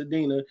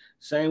Pasadena,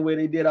 same way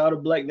they did all the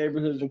black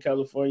neighborhoods in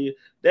California.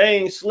 They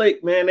ain't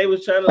slick, man. They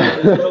was trying to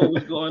let us know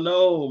what's going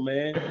on,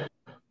 man.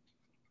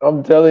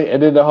 I'm telling you,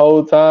 and then the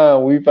whole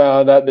time we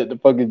found out that the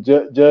fucking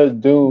Judge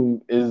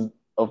Doom is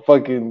a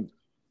fucking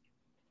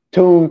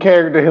Toon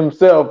character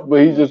himself,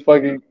 but he just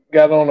fucking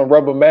got on a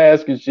rubber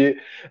mask and shit.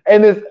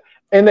 And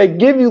they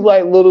give you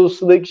like little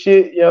slick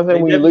shit, you know what I'm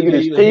saying? When you look at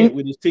his teeth.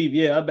 With his teeth,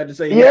 yeah, I'm about to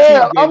say.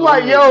 Yeah, I'm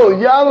like, yo,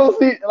 y'all don't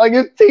see, like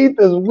his teeth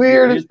is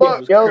weird as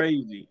fuck, yo.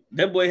 Crazy.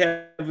 That boy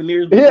had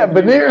veneers. Yeah,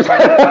 veneers.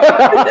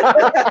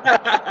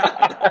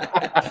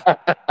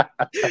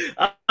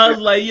 I was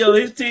like, yo,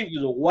 his teeth is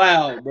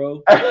wild,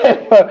 bro.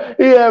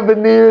 He had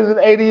veneers in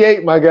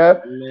 '88, my guy.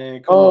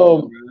 Man, come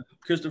on, bro.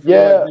 Christopher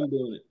Lloyd been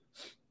doing it.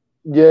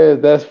 Yeah,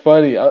 that's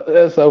funny.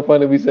 That's so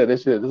funny. We said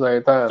this shit at the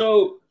same time.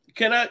 So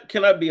can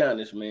I be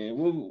honest, man?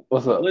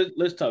 What's up?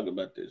 Let's talk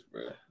about this,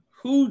 bro.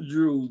 Who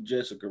drew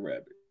Jessica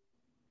Rabbit?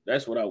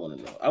 That's what I want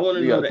to know. I want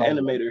to know the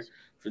animator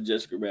for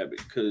Jessica Rabbit,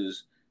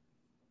 because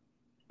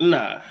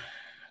that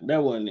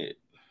wasn't it.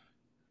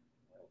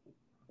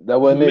 That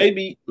wasn't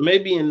it.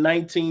 Maybe in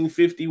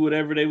 1950,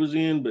 whatever they was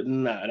in, but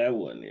that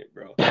wasn't it,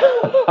 bro.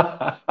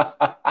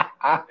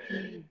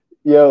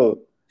 Yo,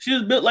 she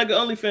was built like an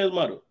OnlyFans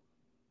model.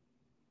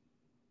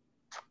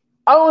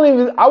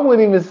 I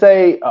wouldn't even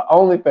say an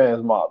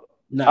OnlyFans model.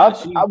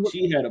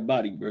 She had a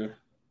body, bro.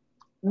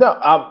 No,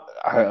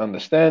 I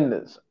understand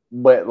this,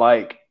 but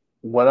like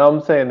what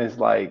I'm saying is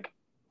like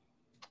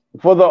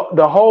for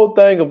the whole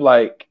thing of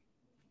like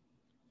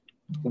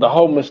the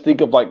whole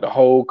mystique of like the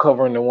whole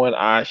covering the one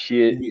eye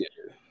shit. Yeah.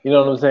 You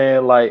know what I'm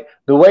saying? Like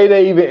the way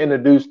they even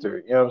introduced her,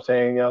 you know what I'm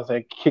saying? You know what I'm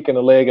saying? Kicking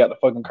the leg out the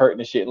fucking curtain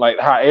and shit. Like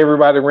how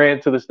everybody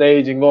ran to the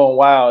stage and going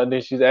wild, and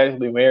then she's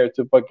actually married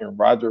to fucking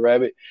Roger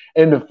Rabbit.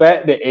 And the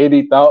fact that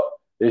Eddie thought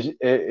is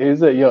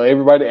that, you know,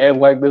 everybody act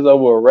like this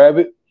over a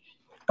rabbit.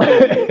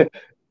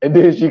 And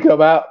then she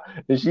come out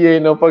and she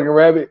ain't no fucking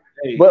rabbit.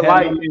 Hey, but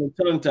like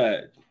tongue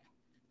tied.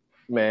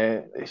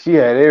 Man, she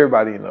had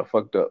everybody in there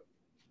fucked up.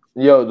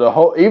 Yo, the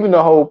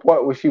whole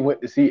part where she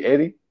went to see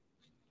Eddie.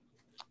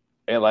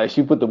 And like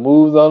she put the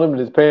moves on him and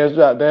his pants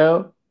dropped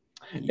down.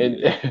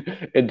 Yeah.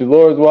 And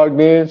Dolores walked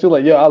in. She was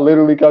like, yo, I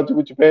literally caught you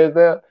with your pants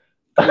down.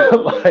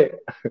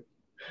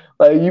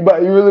 like you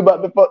really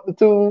about to fuck the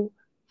Toon?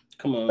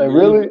 Come on. Like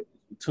really?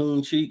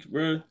 Toon cheeks,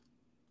 bro?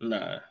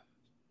 Nah.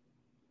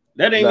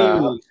 That ain't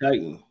even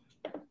exciting.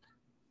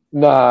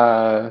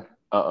 Nah.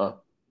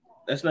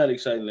 That's not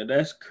exciting.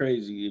 That's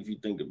crazy if you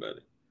think about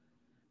it.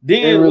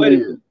 Then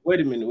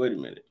wait a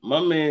minute. My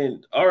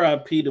man,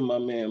 R.I.P. to my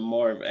man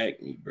Marv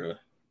Acme, bro.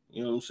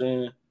 You know what I'm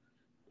saying?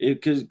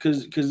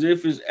 Because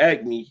if it's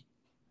Acme,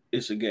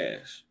 it's a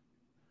gas.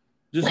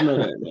 Just know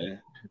that, man.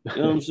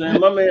 You know what I'm saying?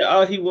 My man,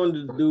 all he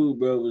wanted to do,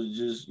 bro, was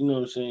just, you know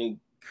what I'm saying,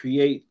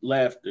 create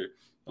laughter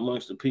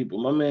amongst the people.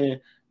 My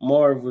man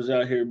Marv was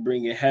out here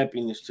bringing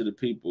happiness to the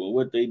people. And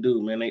what they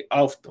do, man, they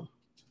offed him.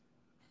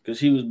 Because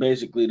he was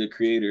basically the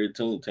creator of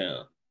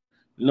Toontown.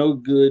 No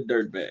good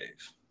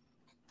dirtbags.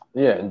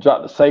 Yeah, and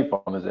dropped the safe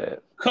on his ass.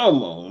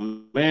 Come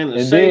on, man.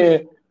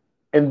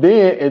 And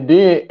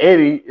then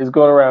Eddie is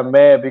going around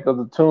mad because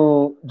the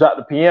Toon dropped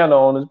the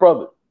piano on his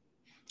brother.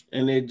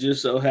 And it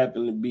just so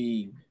happened to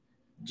be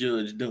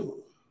Judge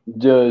Doom.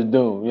 You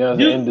know,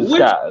 in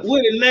disguise.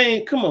 With a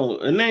name, come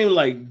on, a name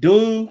like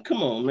Doom,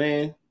 come on,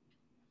 man.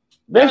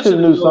 They should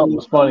have knew something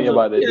was funny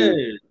about that. Yeah,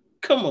 dude.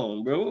 Come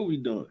on, bro. What are we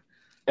doing?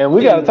 And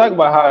we gotta talk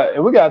about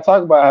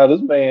how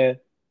this man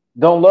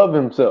don't love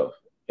himself.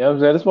 You know what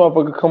I'm saying? This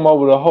motherfucker come up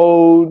with a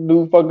whole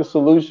new fucking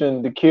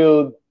solution to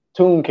kill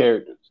Toon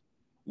characters.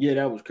 Yeah,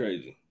 that was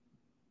crazy.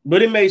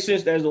 But it made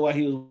sense as to why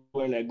he was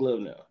wearing that glove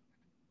now.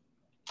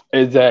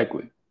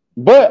 Exactly.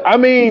 But I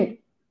mean,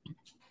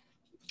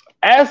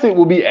 acid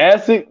will be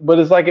acid, but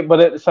it's like but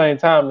at the same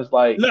time, it's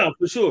like no,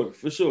 for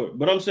sure.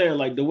 But I'm saying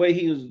like the way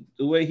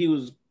he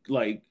was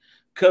like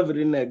covered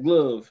in that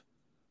glove,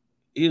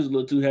 he was a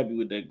little too happy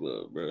with that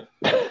glove, bro.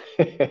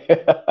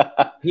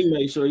 He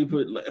made sure he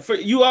put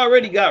you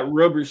already got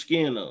rubber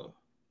skin on.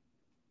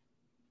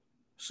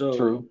 So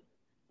true.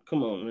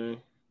 Come on, man.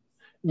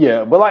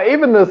 Yeah, but like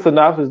even the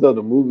synopsis of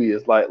the movie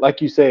is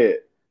like you said,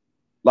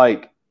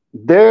 like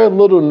there are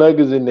little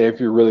nuggets in there if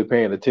you're really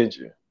paying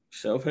attention.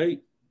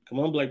 Self-hate. Come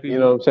on, black people. You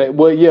know what I'm saying?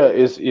 Well, yeah,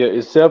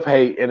 it's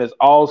self-hate, and it's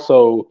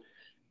also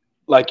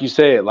like you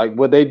said, like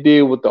what they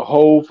did with the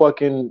whole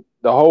fucking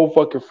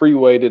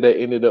freeway that they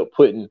ended up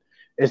putting.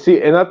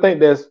 And I think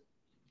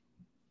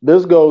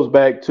this goes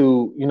back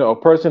to, you know, a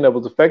person that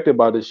was affected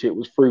by this shit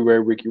was Freeway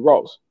Ricky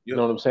Ross. You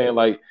know what I'm saying?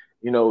 Like,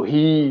 you know,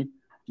 he,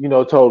 you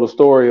know, told a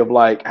story of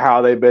like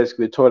how they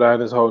basically tore down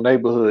his whole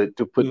neighborhood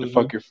to put the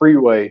fucking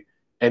freeway.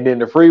 And then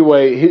the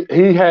freeway,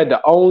 he had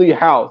the only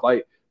house,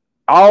 like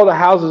all the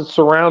houses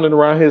surrounding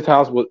around his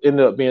house would end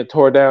up being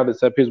torn down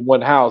except his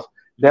one house.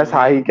 That's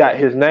how he got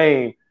his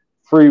name,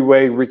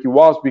 Freeway Ricky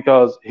Walsh,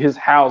 because his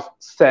house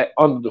sat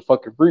under the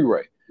fucking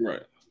freeway.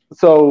 Right.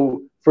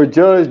 So for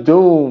Judge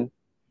Doom,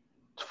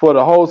 for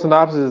the whole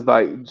synopsis,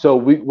 like, so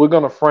we're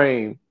gonna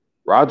frame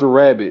Roger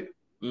Rabbit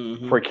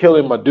for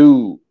killing my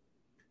dude,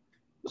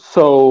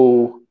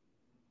 so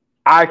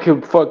I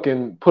could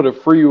fucking put a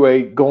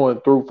freeway going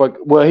through.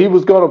 Well, he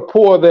was gonna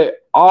pour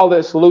all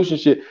that solution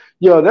shit.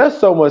 Yo, that's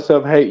so much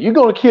self-hate. You're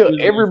gonna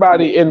kill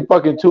everybody in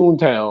fucking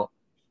Toontown.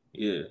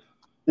 Yeah.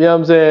 You know what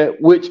I'm saying?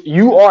 Which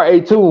you are a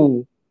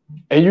Toon,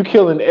 and you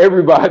killing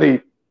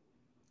everybody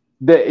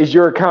that is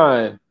your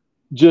kind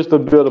just to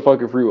build a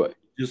fucking freeway.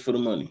 Just for the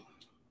money.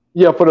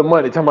 Yeah, for the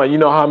money. Talking about, you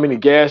know how many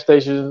gas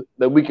stations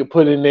that we could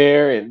put in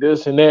there and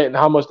this and that and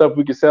how much stuff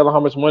we can sell and how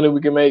much money we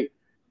can make.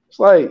 It's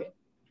like,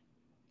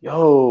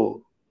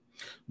 yo.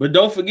 But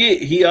don't forget,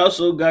 he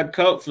also got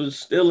caught for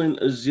stealing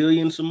a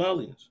zillion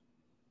Somalians.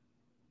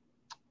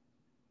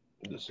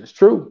 This is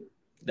true.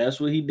 That's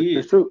what he did.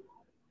 It's true.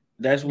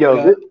 That's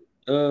what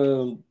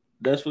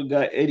that's what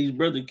got Eddie's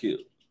brother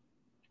killed.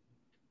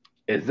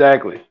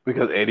 Exactly.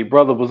 Because Eddie's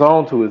brother was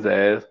on to his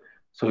ass,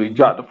 so he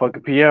dropped the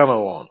fucking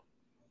piano on him.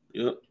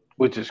 Yep.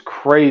 Which is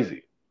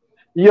crazy.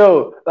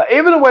 Yo, like,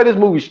 even the way this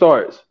movie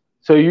starts.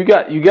 So you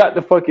got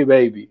the fucking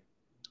baby,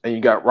 and you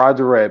got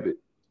Roger Rabbit.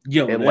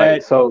 Yo, and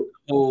that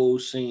whole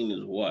scene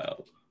is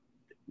wild.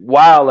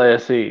 Wild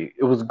ass scene.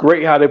 It was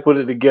great how they put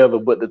it together,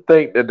 but to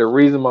think that the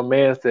reason my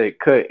man said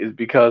cut is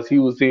because he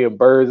was seeing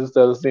birds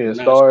instead of seeing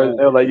stars.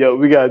 They're like, yo,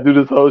 we gotta do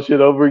this whole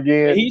shit over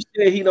again. And he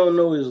said he don't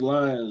know his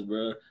lines,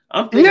 bro.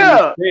 I'm thinking he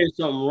said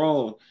something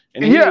wrong.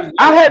 And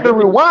I had to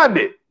rewind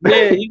it.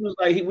 Yeah, he was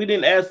like, we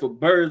didn't ask for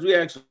birds, we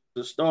asked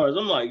for stars.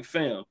 I'm like,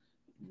 fam,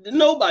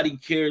 nobody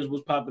cares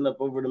what's popping up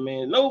over the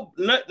man. No,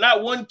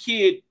 not one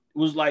kid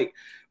was like,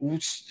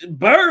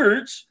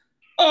 birds.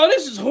 Oh,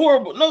 this is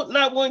horrible. No,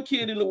 not one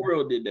kid in the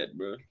world did that,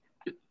 bro.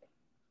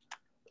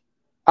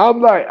 I'm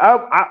like,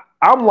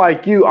 I'm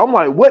like you. I'm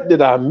like, what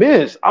did I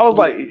miss? I was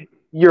like,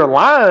 your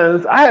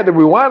lines. I had to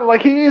rewind it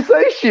like he didn't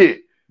say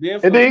shit.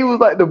 And then he was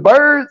like, the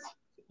birds.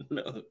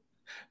 No,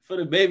 for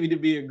the baby to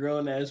be a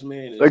grown ass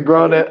man. A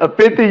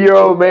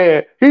 50-year-old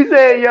man. He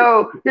said,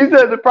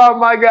 the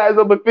problem I got is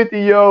I'm a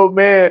 50-year-old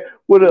man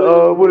with a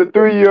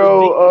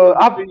 3-year-old.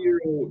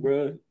 3-year-old,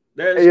 bro.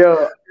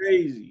 That's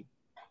crazy.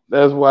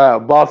 That's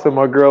wild. Bossing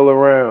my girl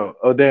around.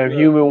 A damn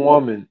human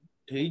woman.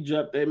 He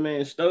dropped that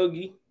man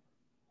Stogie.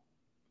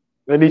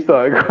 And he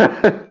started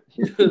crying.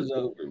 It was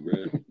over,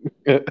 bro.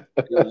 It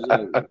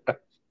was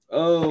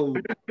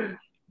over.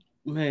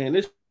 Man,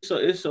 it's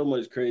so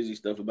much crazy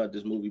stuff about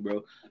this movie,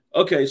 bro.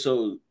 Okay,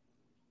 so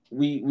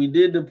we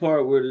did the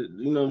part where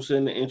you know what I'm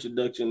saying, the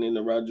introduction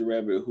into Roger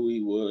Rabbit, who he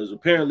was.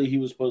 Apparently, he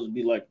was supposed to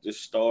be like the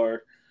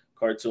star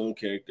cartoon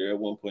character at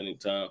one point in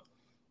time.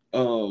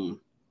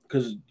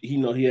 Because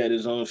he had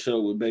his own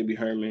show with Baby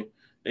Herman.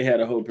 They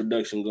had a whole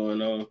production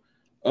going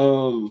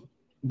on.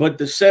 But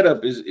the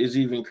setup is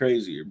even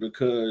crazier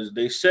because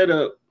they set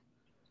up,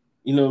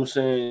 you know what I'm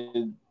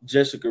saying,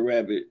 Jessica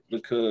Rabbit,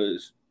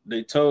 because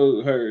they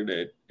told her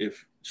that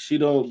if she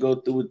don't go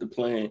through with the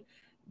plan,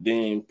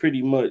 then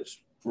pretty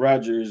much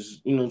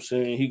Roger's, you know what I'm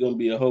saying, he gonna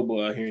be a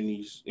hobo out here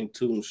in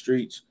Toon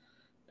streets,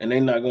 and they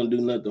not gonna do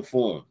nothing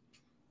for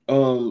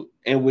him.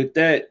 And with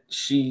that,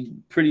 she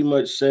pretty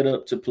much set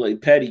up to play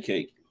Patty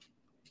Cake.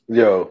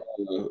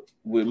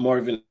 With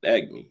Marvin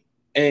Acme.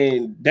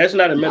 And that's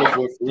not a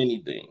metaphor for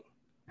anything.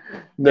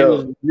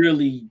 No,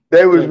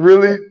 they was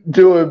really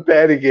doing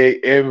Patty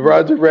Cake, and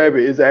Roger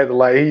Rabbit is acting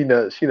like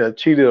she done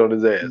cheated on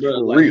his ass. Bro,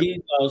 like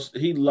he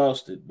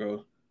lost it,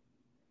 bro.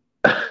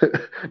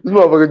 This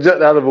motherfucker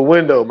jumped out of a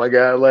window, my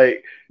guy,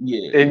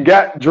 and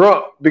got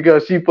drunk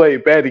because she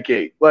played Patty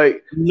Cake.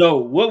 Like, no,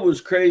 what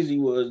was crazy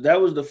was that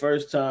was the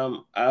first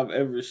time I've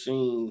ever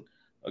seen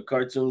a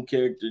cartoon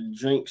character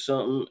drink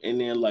something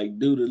and then like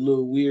do the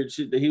little weird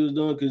shit that he was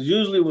doing. Because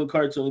usually when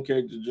cartoon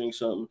characters drink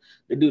something,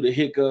 they do the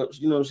hiccups.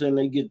 You know what I'm saying?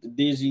 They get the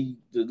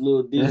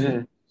little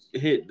dizzy,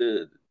 hit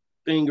the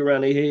thing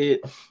around their head.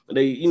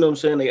 They, you know what I'm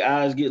saying? Their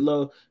eyes get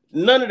low.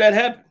 None of that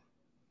happened.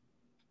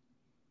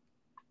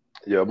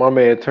 Yo, my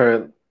man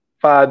turned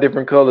 5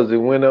 different colors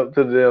and went up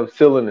to the damn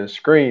ceiling and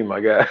screamed, my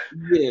guy.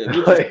 Yeah, which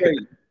is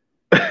crazy.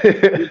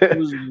 It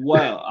was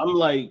wild. I'm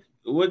like,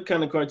 what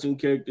kind of cartoon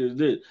character is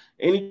this?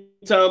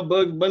 Anytime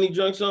Bugs Bunny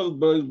drunk something,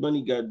 Bugs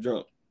Bunny got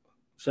drunk.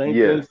 Same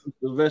thing for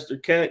Sylvester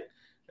Cat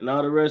and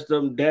all the rest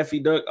of them, Daffy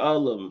Duck,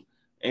 all of them.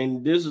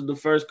 And this is the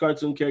first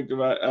cartoon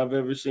character I've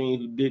ever seen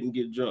who didn't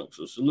get drunk.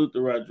 So salute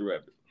to Roger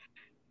Rabbit.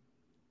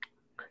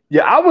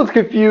 Yeah, I was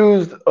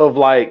confused of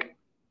like,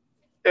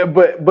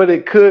 but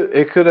it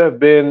could have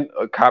been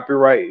a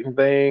copyright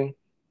thing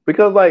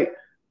because like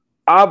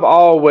I've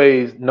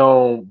always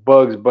known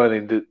Bugs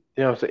Bunny to,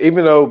 you know what I'm saying,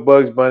 even though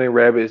Bugs Bunny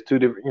Rabbit is 2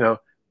 different, you know,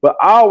 but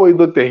I always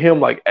looked at him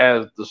like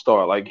as the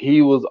star. Like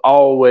he was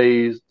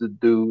always the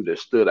dude that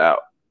stood out.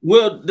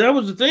 Well, that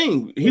was the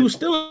thing. He was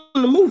still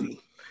in the movie.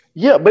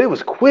 Yeah, but it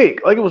was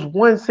quick. Like it was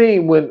one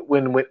scene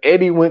when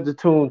Eddie went to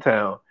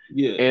Toontown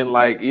Yeah. And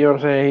like, you know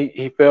what I'm saying?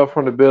 He fell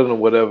from the building or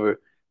whatever.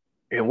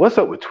 And what's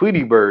up with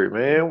Tweety Bird,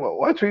 man?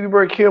 Why Tweety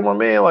Bird kill my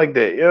man like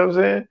that? You know what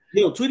I'm saying?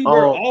 Yo, Tweety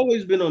Bird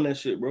always been on that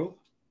shit, bro.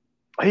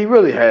 He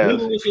really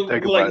has.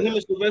 Like him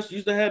and Sylvester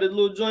used to have a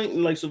little joint,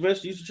 and like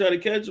Sylvester used to try to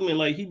catch him, and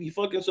like he be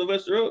fucking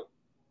Sylvester up.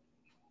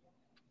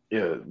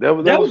 Yeah, that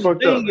was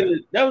fucked up.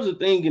 That was a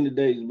thing in the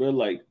days, bro.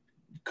 Like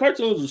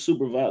cartoons are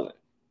super violent,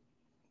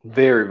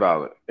 very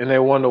violent, and they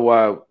wonder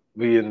why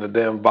we in the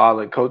damn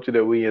violent culture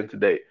that we in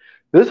today.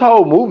 This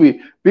whole movie,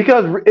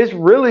 because it's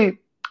really,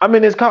 I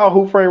mean, it's called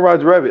Who Framed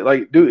Roger Rabbit.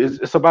 Like, dude,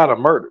 it's about a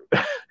murder.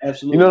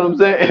 Absolutely, you know what I'm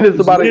saying? And it's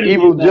about an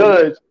evil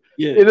judge.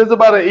 Yeah. It is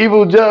about an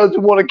evil judge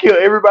who want to kill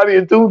everybody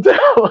in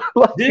Toontown.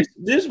 Like,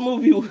 this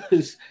movie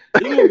was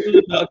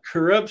about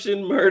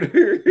corruption,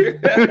 murder,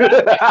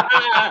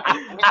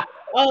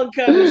 all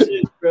kind of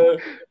shit, bro.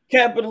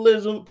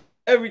 Capitalism,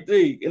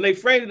 everything, and they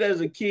framed it as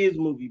a kids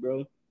movie,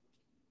 bro.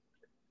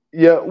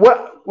 Yeah,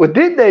 what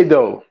did they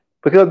though?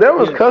 Because there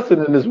was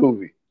cussing in this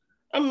movie.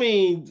 I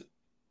mean,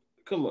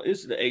 come on,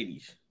 it's the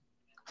 80s.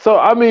 So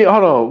I mean,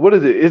 hold on, what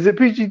is it? Is it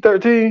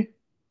PG-13?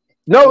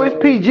 No,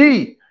 it's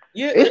PG.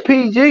 Yeah, it's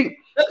PG.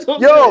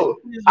 Yo,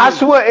 I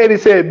swear Eddie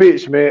said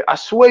bitch, man. I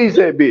swear he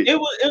said bitch. It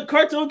was a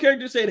cartoon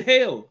character said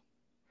hell.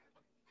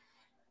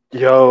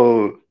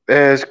 Yo,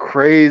 that's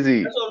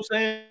crazy. That's what I'm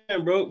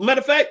saying, bro. Matter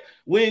of fact,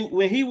 when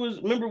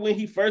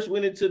he first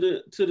went into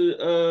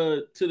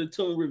the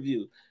Toon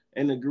Review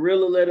and the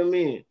gorilla let him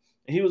in,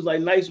 and he was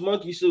like, nice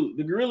monkey suit.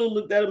 The gorilla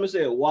looked at him and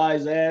said,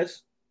 wise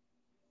ass.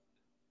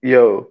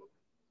 Yo.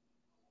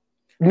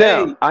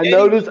 Now hey, I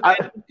noticed I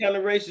kind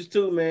of racist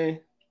too,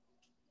 man.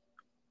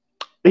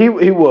 He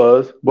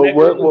was, but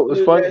what was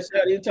funny?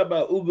 You talk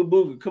about Ooga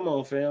Booga. Come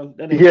on, fam.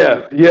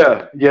 Yeah,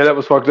 that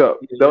was fucked up.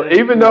 Yeah,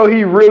 even though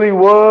he really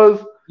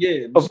was,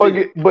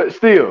 but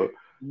still,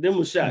 them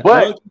was shots.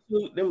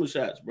 Them was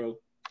shots, bro.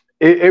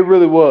 It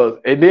really was,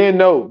 and then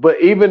but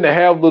even to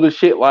have little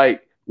shit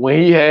like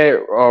when he had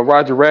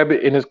Roger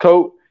Rabbit in his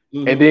coat,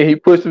 and then he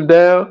pushed him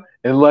down,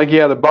 and like he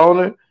had a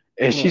boner,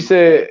 and she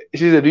said,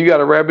 "Do you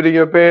got a rabbit in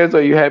your pants? Or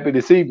are you happy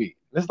to see me?"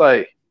 It's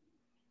like,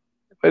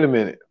 wait a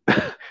minute.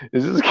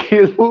 Is this a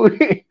kid's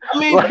movie? I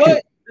mean,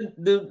 but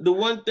the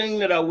one thing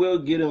that I will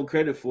give him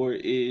credit for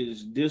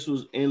is this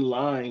was in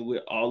line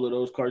with all of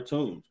those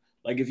cartoons.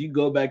 Like if you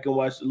go back and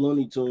watch the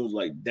Looney Tunes,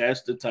 like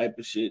that's the type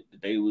of shit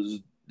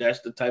that that's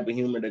the type of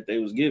humor that they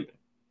was giving.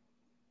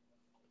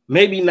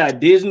 Maybe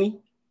not Disney,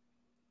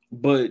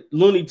 but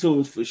Looney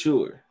Tunes for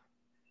sure.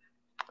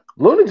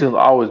 Looney Tunes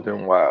always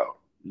been wild.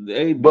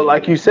 But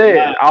like you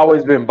said,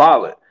 always been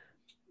violent.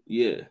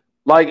 Yeah.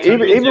 Like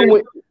even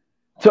when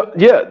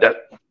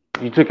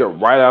you took it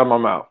right out of my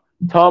mouth.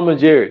 Tom and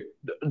Jerry,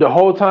 the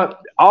whole time,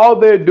 all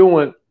they're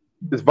doing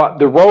is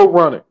the Road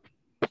Runner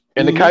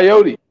and the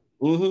Coyote.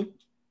 Mm-hmm.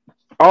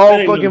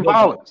 All fucking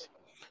violence.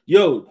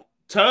 Yo,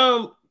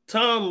 Tom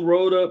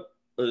rolled up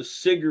a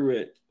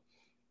cigarette.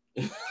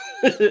 He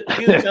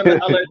was trying to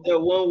highlight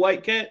that one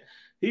white cat.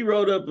 He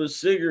rolled up a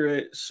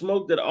cigarette,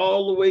 smoked it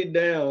all the way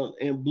down,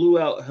 and blew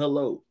out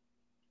hello.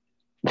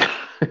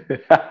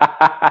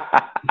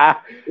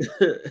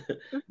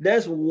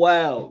 That's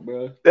wild,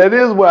 bro. That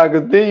is wild,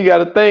 because then you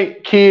got to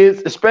think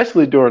kids,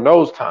 especially during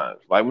those times,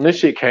 like when this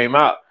shit came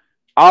out,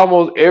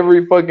 almost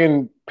every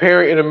fucking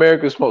parent in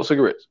America smoked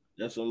cigarettes.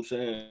 That's what I'm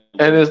saying.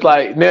 And it's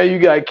like now you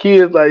got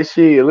kids like,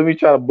 shit, let me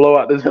try to blow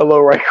out this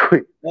hello right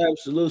quick.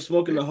 Absolutely,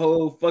 smoking the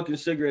whole fucking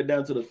cigarette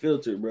down to the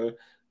filter, bro.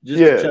 Just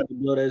to try to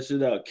blow that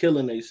shit out,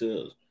 killing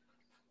themselves.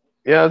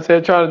 You know what I'm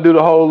saying? Trying to do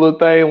the whole little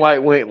thing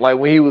like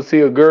when he would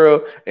see a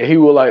girl and he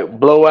would like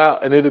blow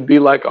out and it'd be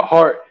like a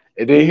heart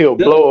and then he'll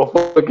blow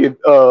a fucking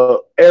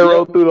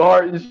arrow through the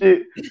heart and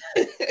shit.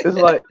 It's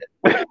like,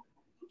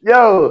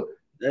 yo,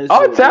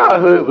 our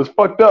childhood was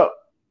fucked up.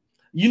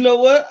 You know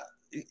what?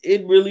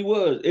 It really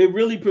was. It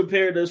really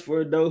prepared us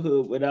for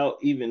adulthood without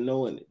even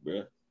knowing it,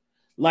 bro.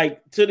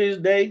 Like to this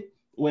day,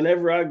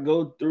 whenever I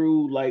go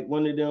through like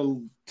one of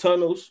them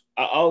tunnels,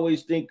 I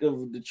always think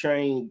of the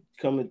train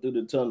coming through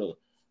the tunnel.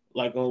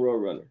 Like on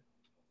Roadrunner,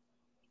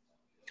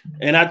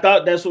 and I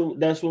thought that's what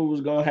was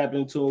gonna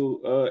happen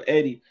to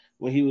Eddie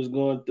when he was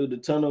going through the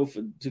tunnel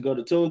to go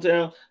to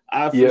Toontown.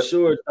 I for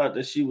sure thought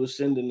that she was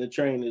sending the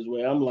train his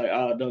way. I'm like,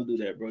 don't do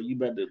that, bro. You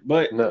better.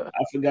 But no.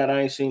 I forgot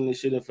I ain't seen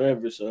this shit in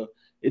forever, so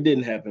it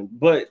didn't happen.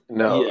 But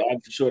no, I'm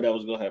for sure that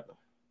was gonna happen.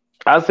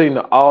 I seen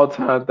the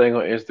all-time thing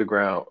on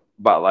Instagram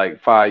about like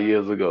 5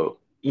 years ago,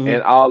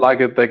 and all I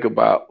could think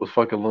about was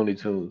fucking Looney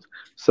Tunes.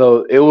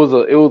 So it was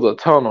a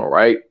tunnel,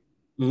 right?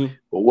 Mm-hmm.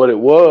 But what it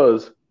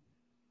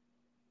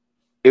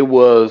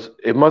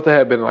must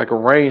have been like a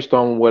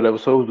rainstorm or whatever.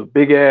 So it was a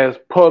big ass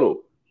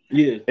puddle.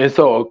 Yeah. And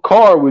so a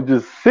car was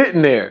just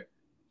sitting there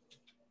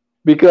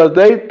because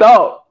they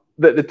thought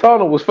that the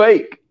tunnel was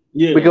fake.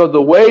 Yeah. Because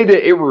the way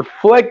that it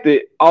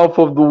reflected off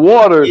of the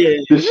water,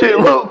 the shit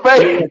looked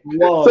fake.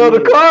 So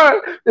the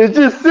car is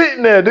just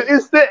sitting there.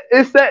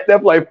 It sat there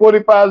for like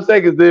 45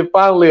 seconds. Then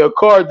finally a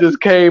car just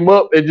came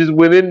up and just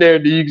went in there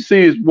and you can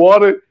see it's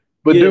water.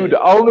 But dude,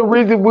 the only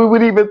reason we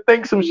would even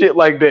think some shit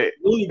like that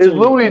is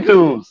Looney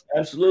Tunes.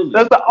 Absolutely.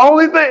 That's the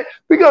only thing,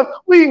 because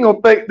we ain't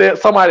gonna think that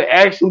somebody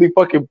actually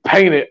fucking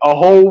painted a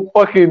whole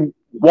fucking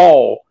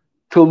wall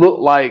to look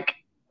like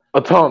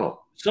a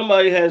tunnel.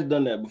 Somebody has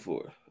done that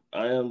before.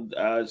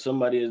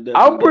 Somebody has done.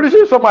 I'm pretty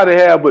sure somebody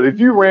have, but if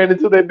you ran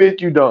into that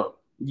bitch, you dumb.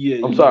 Yeah,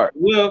 I'm sorry.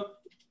 Well,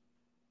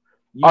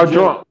 are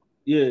drunk.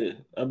 Yeah,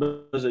 I bet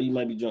you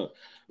might be drunk.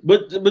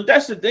 But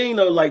that's the thing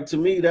though. Like, to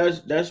me,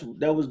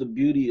 that was the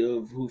beauty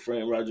of Who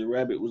Framed Roger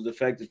Rabbit, was the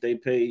fact that they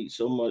paid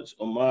so much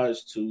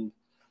homage to,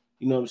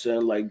 you know what I'm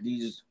saying, like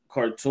these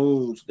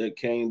cartoons that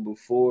came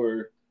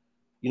before,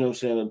 you know what I'm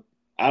saying,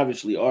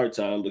 obviously our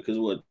time, because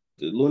the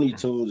Looney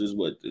Tunes is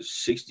the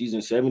 60s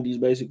and 70s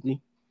basically.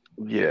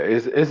 Yeah,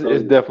 it's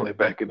definitely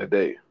back in the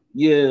day.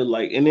 Yeah,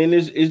 like, and then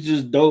it's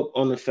just dope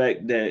on the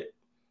fact that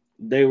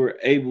they were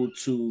able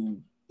to,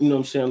 you know what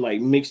I'm saying,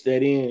 like mix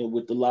that in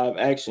with the live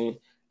action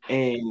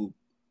and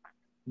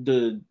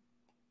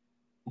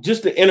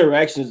just the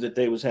interactions that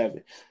they was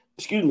having.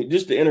 Excuse me,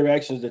 just the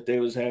interactions that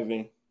they was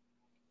having.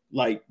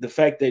 Like the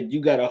fact that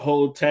you got a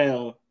whole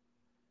town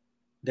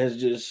that's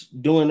just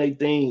doing their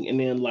thing, and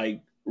then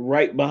like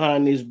right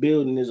behind this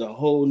building is a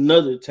whole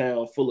nother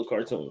town full of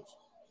cartoons.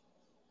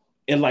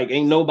 And like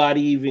ain't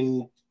nobody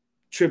even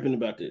tripping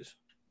about this.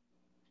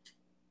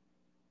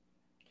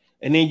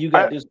 And then you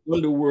got this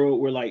underworld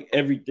where like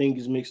everything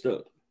is mixed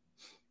up.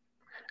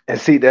 And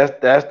see,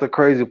 that's the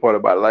crazy part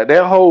about it. Like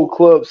that whole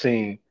club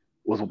scene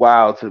was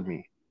wild to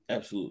me.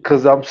 Absolutely.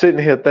 Because I'm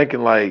sitting here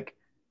thinking like,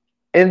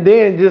 and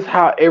then just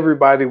how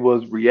everybody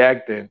was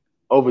reacting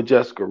over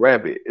Jessica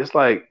Rabbit. It's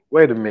like,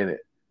 wait a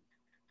minute.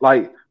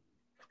 Like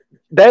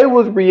they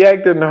was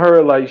reacting to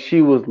her like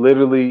she was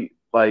literally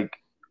like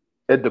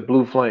at the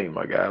blue flame,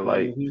 my guy.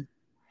 Like,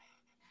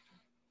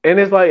 and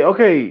it's like,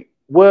 okay,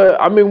 well,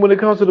 I mean, when it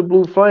comes to the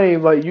blue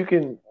flame, like you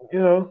can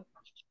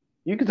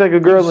take a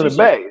girl in the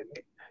back.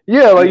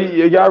 Yeah, like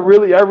y'all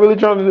really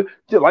trying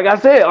to, like I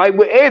said, like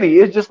with Eddie,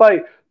 it's just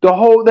like that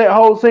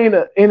whole scene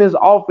in his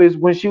office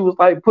when she was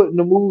like putting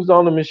the moves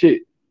on him and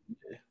shit,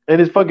 and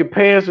his fucking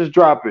pants is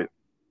dropping.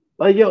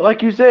 Like, yo,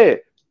 like you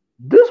said,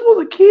 this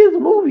was a kid's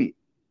movie.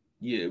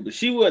 Yeah, but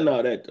she wasn't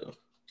all that though.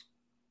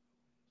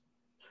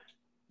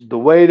 The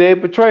way they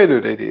portrayed her,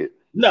 they did.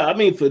 No, I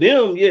mean for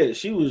them, yeah,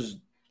 she was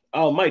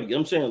almighty.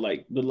 I'm saying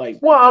like, but like.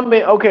 Well, I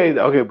mean, okay,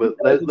 but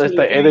let's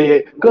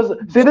say, because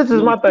see, this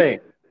is my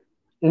thing.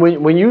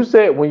 When you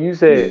said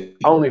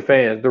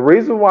OnlyFans, the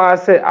reason why I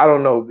said I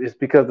don't know is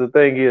because the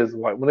thing is,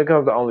 like, when it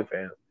comes to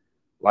OnlyFans,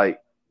 like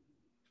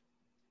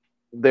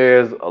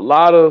there's a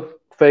lot of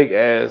fake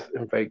ass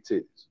and fake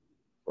titties,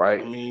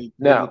 right? I mean,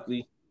 now,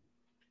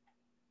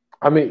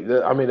 I mean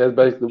that's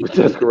basically what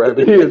Jessica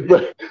Rabbit is,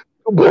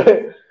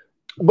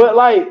 but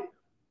like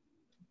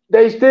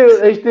they still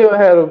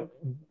had a,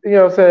 you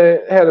know what I'm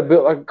saying, had a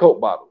built like a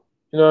Coke bottle,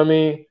 you know what I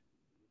mean?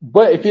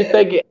 But if you're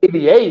thinking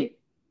 88.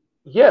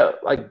 Yeah,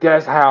 like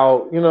that's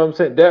how, you know what I'm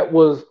saying, that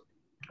was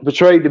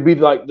portrayed to be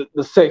like the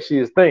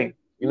sexiest thing,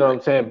 you know what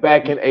I'm saying,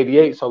 back in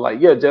 88. So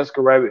like, yeah,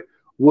 Jessica Rabbit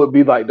would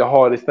be like the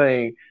hardest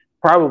thing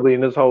probably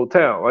in this whole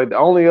town. Like the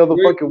only other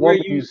fucking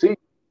woman you see.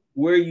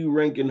 Where are you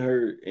ranking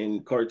her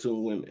in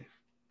cartoon women?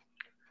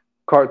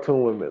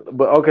 Cartoon women.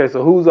 But okay,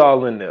 so who's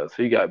all in there?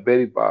 So you got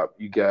Betty Bob,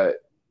 you got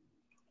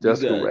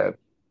Jessica Rabbit.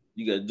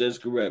 You got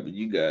Jessica Rabbit,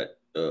 you got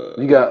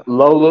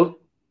Lola.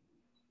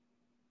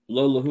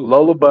 Lola who?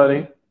 Lola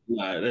Bunny.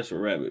 Nah, that's a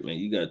rabbit, man.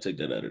 You gotta take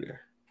that out of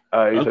there.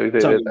 All right, so you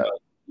take that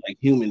out. Like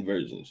human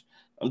versions.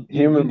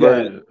 Human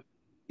versions.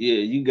 Yeah,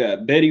 you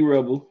got Betty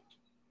Rubble.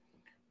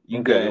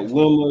 You got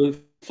Wilma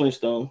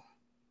Flintstone.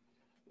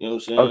 You know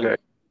what I'm saying? Okay.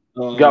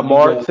 You got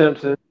Marge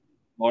Simpson.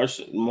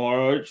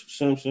 Marge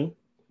Simpson.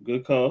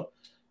 Good call.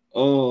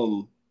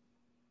 Who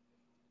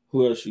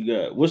else you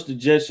got? What's the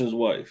Jetsons'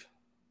 wife?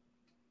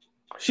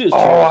 She was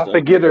trash, I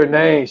forget her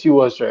name. She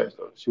was trash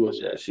though. She was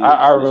trash. Yeah,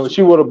 I remember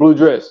she wore a blue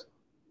dress.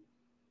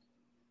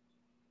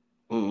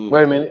 Mm-hmm.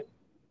 Wait a minute.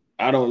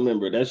 I don't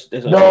remember. That's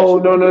no.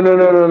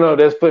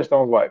 That's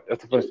Flintstone's wife.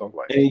 That's the Flintstone's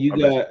wife. And you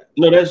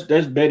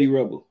that's Betty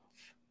Rubble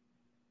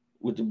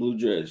with the blue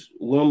dress.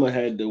 Wilma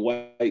had the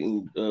white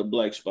and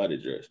black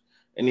spotted dress.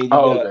 And then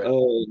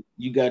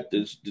you got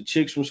the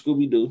chicks from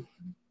Scooby Doo.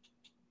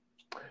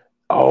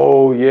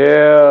 Oh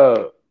yeah,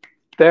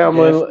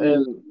 Thelma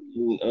and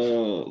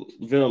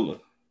Velma.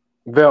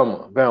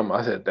 Velma.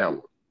 I said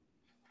Thelma.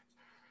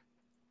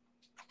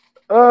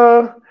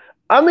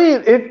 I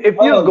mean, if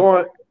you're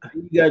going,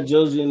 you got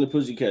Josie and the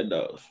Pussycat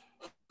Dolls.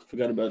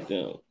 Forgot about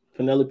them.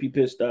 Penelope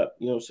Pitstop.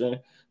 You know what I'm saying?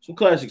 Some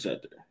classics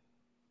out there.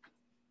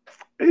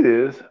 It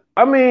is.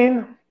 I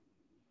mean,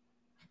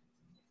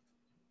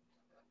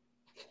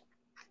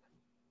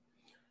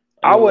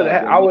 I would.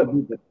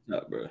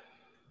 Top, bro.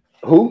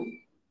 Who?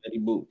 Betty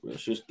Boop, bro.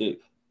 It's just thick.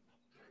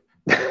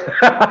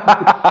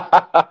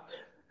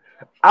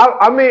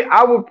 I mean,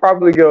 I would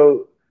probably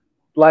go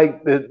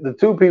like the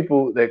two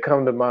people that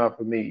come to mind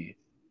for me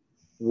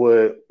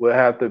would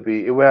have to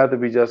be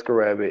Jessica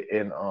Rabbit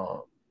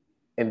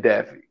and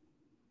Daffy.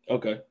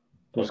 Okay.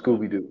 From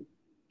Scooby Doo.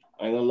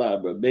 I ain't gonna lie,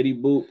 bro. Betty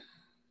Boop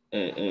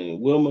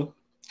and Wilma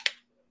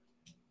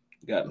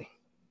got me.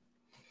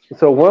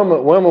 So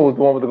Wilma was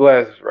the one with the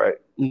glasses, right?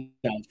 No,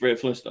 Fred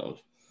Flintstones.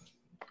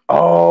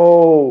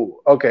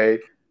 Oh, okay.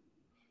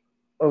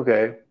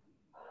 Okay.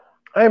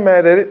 I ain't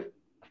mad at it.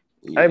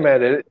 I ain't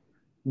mad at it.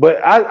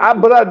 But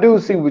I do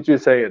see what you're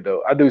saying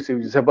though. I do see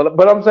what you're saying.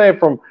 But I'm saying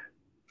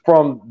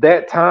from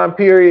that time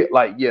period,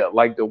 like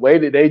like the way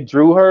that they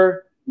drew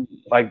her,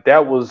 like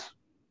that was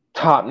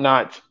top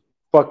notch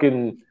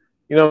fucking,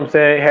 you know what I'm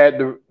saying? Had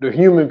the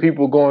human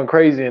people going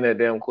crazy in that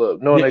damn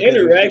club. The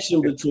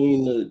interaction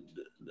between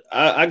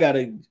I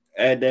gotta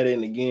add that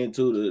in again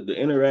too. The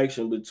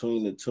interaction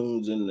between the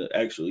Toons and the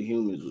actual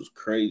humans was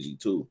crazy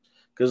too.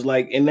 Cause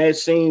like in that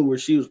scene where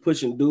she was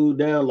pushing dude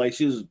down, like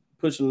she was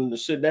pushing him to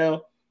sit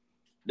down,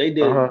 they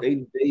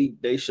did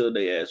they showed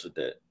their ass with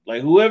that.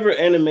 Like whoever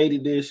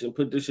animated this and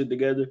put this shit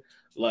together,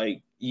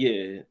 like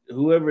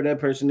whoever that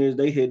person is,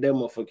 they hit that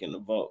motherfucker in the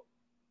vault.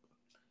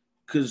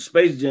 Cause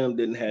Space Jam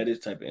didn't have this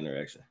type of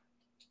interaction.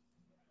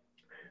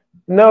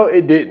 No,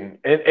 it didn't.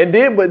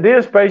 But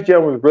then Space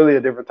Jam was really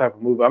a different type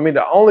of movie. I mean,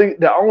 the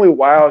only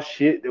wild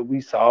shit that we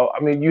saw, I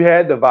mean, you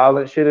had the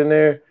violent shit in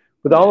there,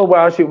 but the only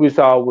wild shit we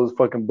saw was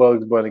fucking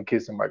Bugs Bunny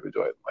kissing Michael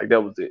Jordan. Like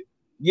that was it.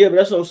 Yeah, but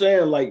that's what I'm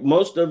saying. Like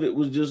most of it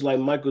was just like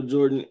Michael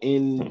Jordan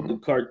in the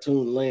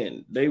cartoon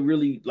land. They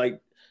really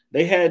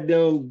they had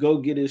them go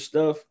get his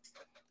stuff,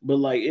 but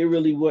like it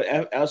really was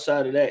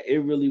outside of that, it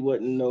really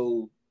wasn't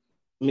no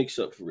mix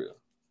up for real.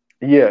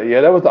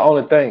 Yeah, that was the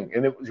only thing,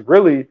 and it was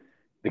really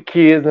the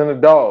kids and the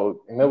dog,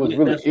 and that was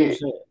really it.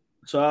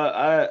 So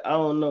I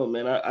don't know,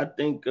 man. I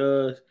think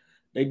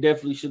they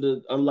definitely should have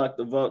unlocked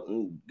the vault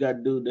and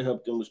got dude to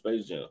help them with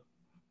Space Jam.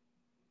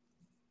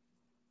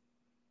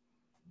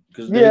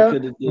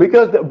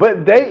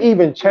 But they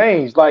even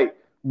changed. Like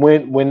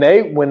when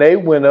they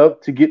went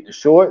up to get the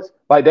shorts,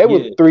 like they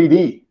were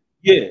 3D.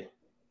 Yeah,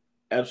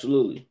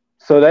 absolutely.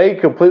 So they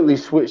completely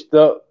switched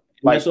up.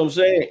 Like, that's what I'm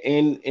saying.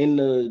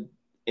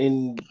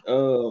 In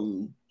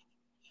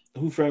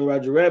Who Framed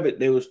Roger Rabbit,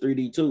 they was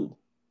 3D too,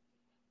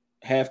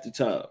 half the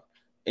time.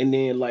 And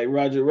then like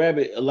Roger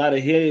Rabbit, a lot of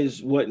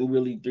his wasn't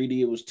really 3D;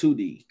 it was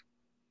 2D.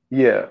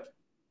 Yeah,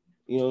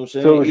 you know what I'm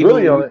saying. So it was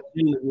really on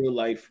in the real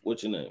life.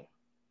 What's your name?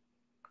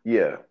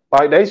 Yeah,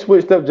 like they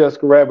switched up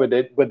Jessica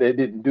Rabbit, but they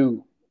didn't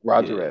do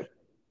Roger Rabbit.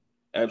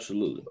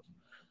 Absolutely.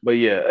 But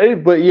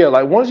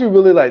like once you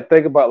really like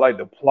think about like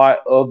the plot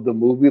of the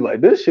movie, like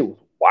this shit was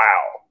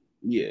wow.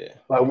 Yeah.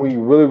 Like when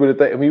you really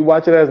think, I mean, you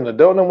watch it as an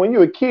adult, and when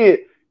you're a kid,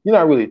 you're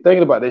not really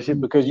thinking about that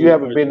shit because you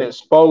haven't been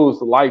exposed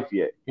to life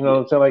yet. You know what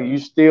I'm saying? Like you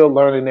still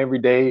learning every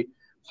day.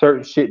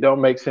 Certain shit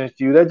don't make sense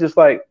to you. That's just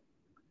like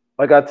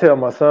I tell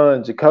my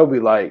son Jacoby,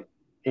 like,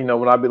 you know,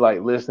 when I be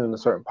like listening to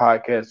certain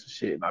podcasts and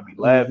shit, and I be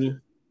laughing,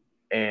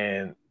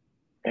 and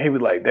he be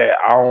like, "Dad,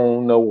 I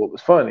don't know what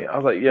was funny." I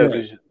was like, "Yeah,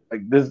 because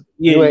like this,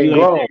 you ain't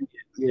grown. Like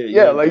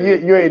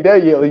you ain't there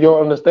yet. Like, you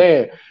don't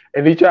understand."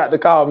 And he tried to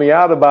call me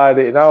out about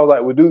it, and I was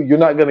like, "Well, dude, you're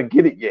not gonna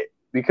get it yet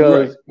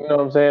because you know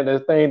what I'm saying.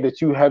 There's things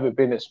that you haven't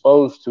been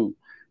exposed to."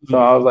 So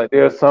I was like,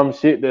 "There's some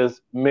shit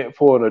that's meant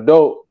for an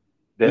adult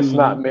that's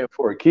not meant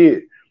for a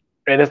kid,"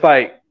 and it's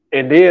like,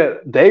 and then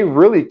they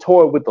really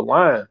toyed with the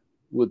line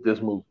with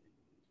this movie,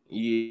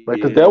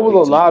 because there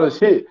was a lot of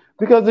shit.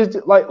 Because it's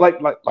just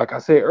like I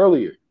said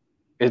earlier,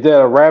 is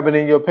there a rabbit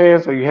in your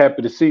pants? Or are you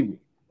happy to see me?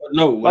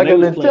 No, like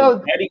an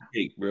intelligent patty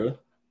cake, bro.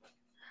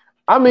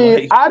 I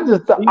mean, I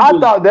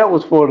thought that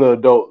was for the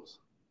adults.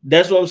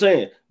 That's what I'm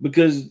saying.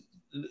 Because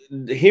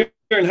hearing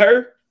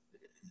her,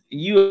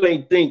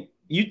 you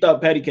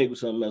thought patty cake was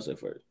something else at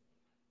first.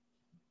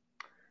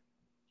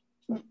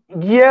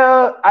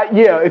 Yeah.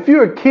 If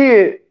you're a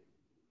kid,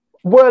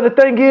 well, the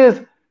thing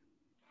is,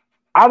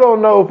 I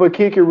don't know if a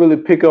kid can really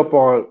pick up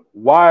on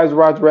why is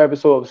Roger Rabbit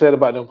so upset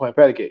about them playing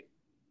patty cake.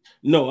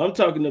 No, I'm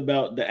talking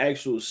about the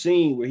actual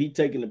scene where he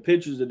taking the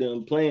pictures of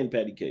them playing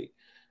patty cake.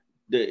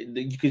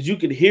 Because you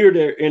could hear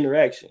their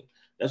interaction.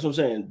 That's what I'm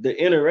saying. The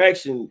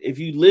interaction, if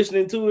you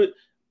listening to it,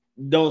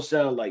 don't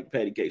sound like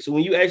patty cake. So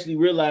when you actually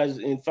realize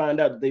and find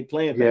out that they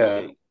playing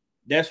patty cake,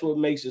 that's what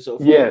makes it so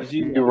fun. Yes,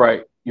 you're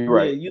right. You're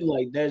right. You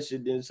like that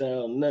shit didn't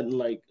sound nothing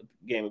like a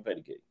game of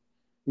patty cake.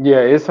 Yeah,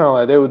 it sounded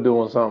like they were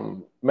doing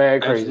something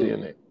mad crazy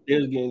in it.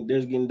 They're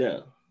getting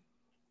down.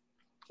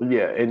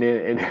 Yeah, and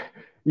that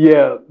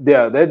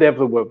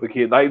definitely was for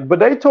kids. Like, but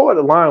they towed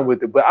the line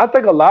with it. But I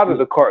think a lot of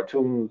the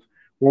cartoons,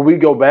 when we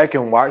go back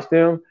and watch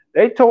them,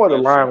 they towed the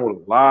line with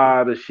a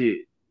lot of shit.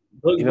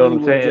 You know what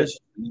I'm saying? Just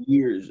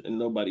years and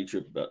nobody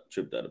tripped out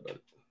about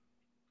it.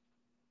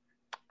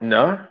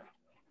 No,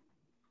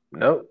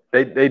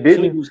 they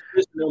didn't. It was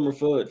Chris Elmer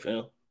Fudd,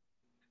 fam.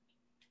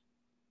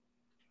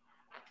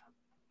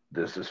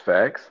 This is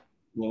facts.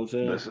 You know what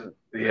I'm saying?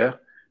 Yeah.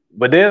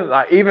 But then,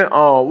 like, even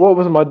what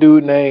was my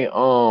dude name?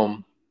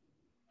 Oh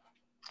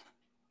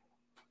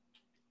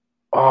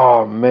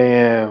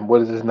man,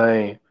 what is his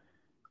name?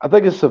 I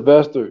think it's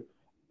Sylvester.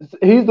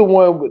 He's the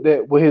one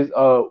with his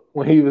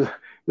when he was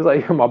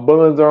like, my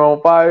buns are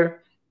on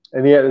fire,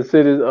 and he had to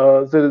sit his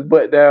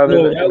butt down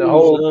in the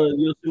hole.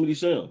 Yosemite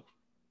Sam.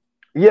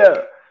 Yeah,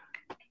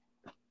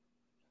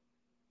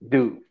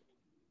 dude,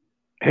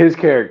 His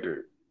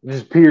character,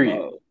 just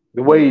period.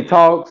 The way he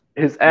talks,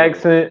 his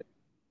accent.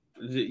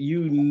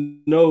 You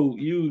know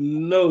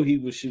he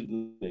was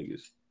shooting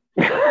niggas.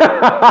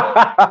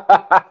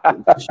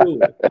 Sure.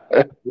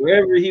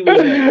 Wherever he was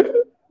at,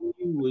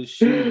 he was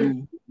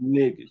shooting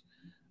niggas.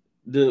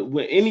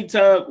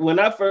 When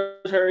I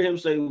first heard him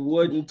say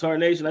 "what in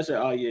tarnation," I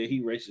said, "Oh yeah,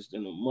 he racist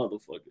in a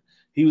motherfucker."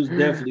 He was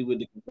definitely with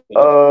the.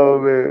 Oh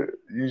man,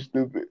 you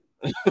stupid.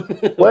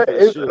 But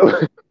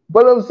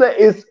but I'm saying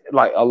it's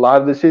like a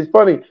lot of this shit's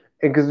funny,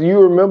 and because you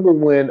remember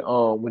when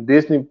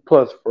Disney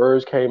Plus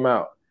first came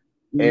out,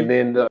 and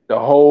then the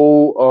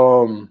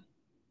whole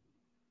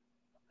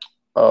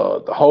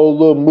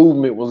little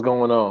movement was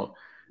going on.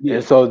 Yeah.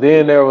 And so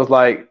then there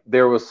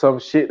was some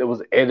shit that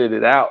was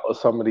edited out of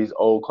some of these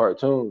old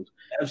cartoons.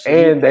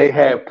 Absolutely. And they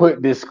had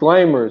put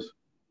disclaimers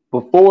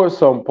before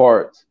some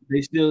parts.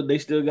 They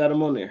still got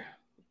them on there.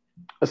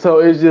 So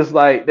it's just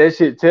like that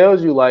shit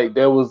tells you like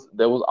there was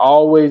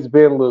always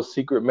been little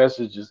secret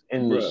messages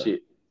in this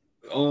shit.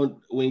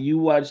 When you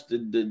watch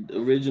the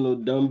original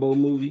Dumbo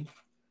movie,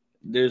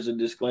 there's a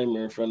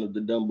disclaimer in front of the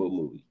Dumbo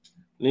movie.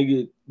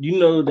 Nigga, you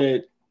know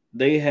that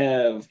they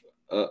have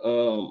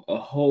a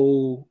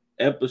whole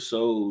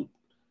episode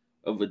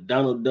of a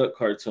Donald Duck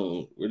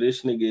cartoon where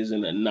this nigga is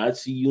in a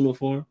Nazi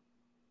uniform.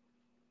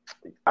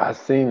 I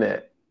seen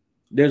that.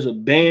 There's a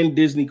banned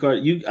Disney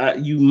card.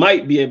 You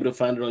might be able to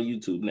find it on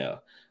YouTube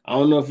now. I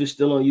don't know if it's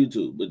still on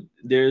YouTube, but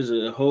there's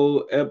a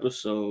whole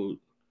episode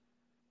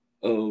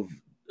of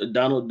a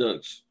Donald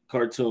Duck's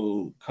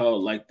cartoon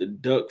called like the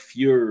Duck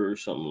Fuhrer or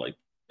something like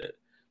that.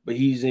 But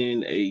he's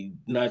in a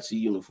Nazi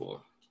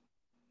uniform.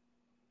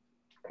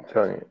 I'm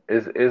telling you,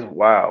 it's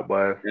wild,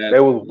 but they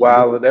was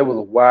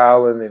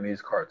wilding in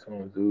these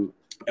cartoons, dude.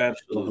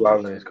 Absolutely, was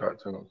wilding in these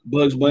cartoons.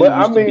 Bugs Bunny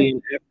used to be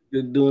in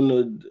Africa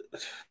doing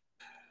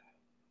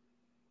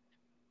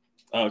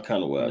all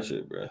kind of wild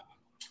shit, bro.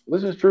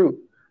 This is true.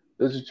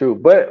 But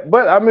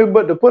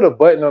to put a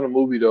button on the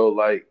movie though,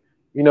 like,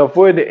 you know,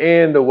 for it to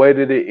end the way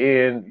that it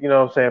end, you know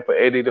what I'm saying, for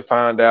Eddie to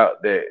find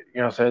out that,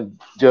 you know what I'm saying,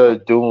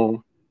 Judge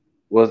Doom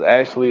was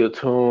actually a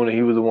tune and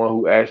he was the one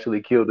who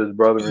actually killed his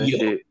brother and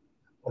shit.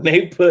 When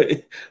they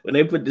put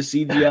the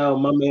CGI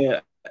on my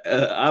man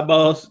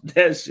eyeballs,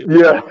 that shit.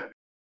 Yeah.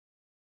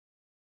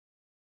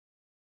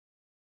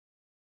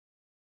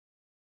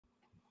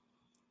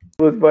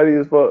 It was funny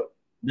as fuck.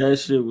 That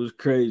shit was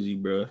crazy,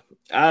 bro.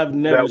 I've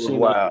never seen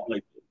wild.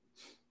 Like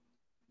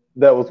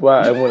that was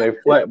wild. And when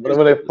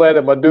they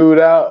flattened my dude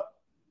out,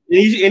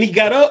 and he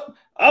got up,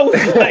 I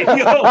was like,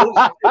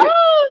 yo.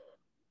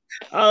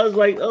 I was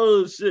like,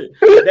 oh shit,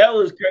 that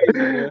was crazy,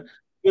 man.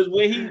 Because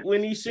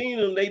when he seen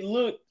them, they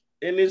looked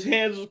and his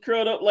hands was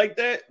curled up like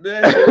that.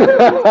 That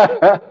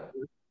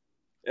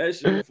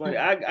shit was funny.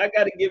 I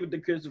gotta give it to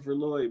Christopher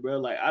Lloyd, bro.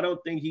 Like, I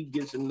don't think he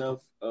gets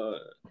enough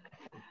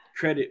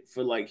credit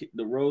for like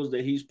the roles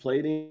that he's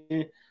played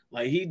in.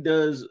 Like, he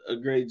does a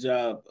great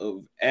job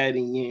of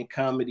adding in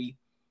comedy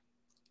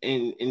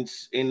in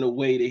the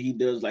way that he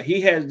does. Like,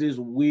 he has this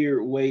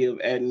weird way of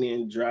adding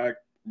in dry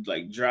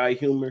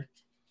humor.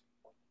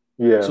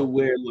 Yeah. To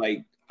where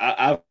like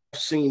I've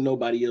seen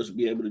nobody else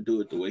be able to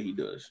do it the way he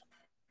does.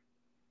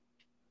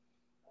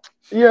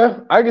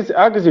 Yeah, I can see.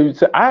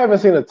 I haven't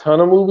seen a ton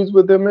of movies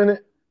with him in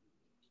it,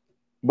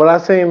 but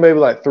I've seen maybe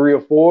like 3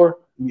 or 4.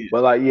 Yeah.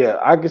 But like, yeah,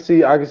 I can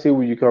see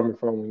where you're coming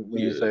from when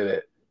you say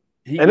that.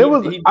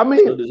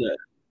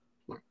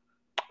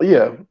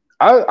 Yeah,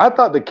 I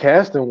thought the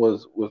casting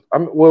was. I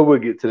mean, well, we'll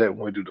get to that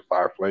when we do the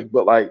Firefly.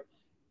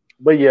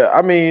 But yeah,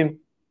 I mean,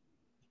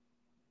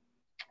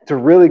 to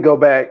really go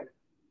back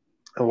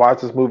and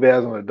watch this movie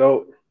as an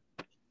adult,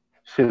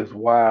 shit is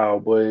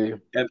wild, boy.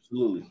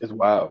 Absolutely, it's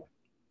wild.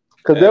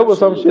 Because there was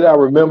some shit I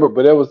remember,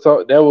 but there was a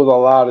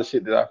lot of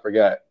shit that I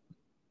forgot.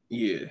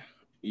 Yeah.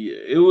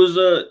 It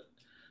was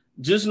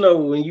just know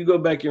when you go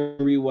back and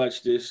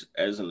rewatch this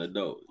as an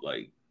adult,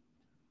 like,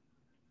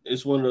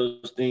 it's one of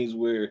those things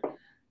where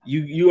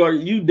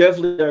you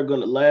definitely are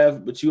going to laugh,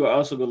 but you are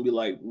also going to be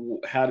like,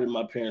 how did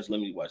my parents let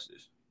me watch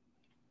this?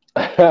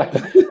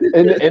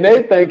 and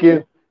they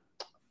thinking,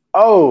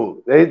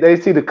 oh, they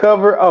see the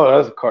cover. Oh,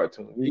 that's a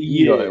cartoon.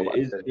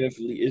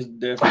 It's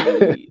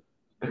definitely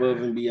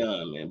above and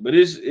beyond, man. But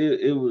it's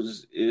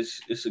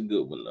a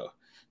good one though.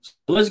 So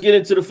let's get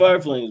into the Fire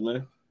Flames,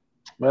 man.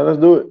 Man, let's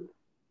do it.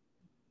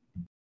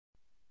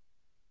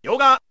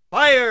 Yoga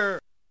Fire,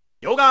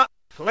 Yoga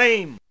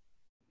Flame.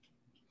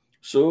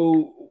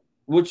 So,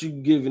 what you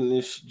giving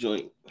this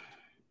joint?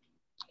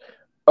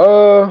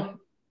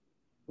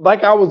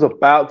 Like I was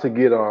about to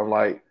get on,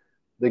 like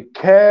the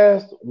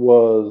cast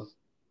was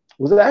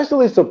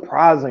actually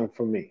surprising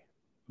for me.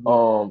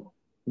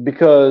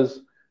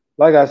 Because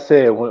like I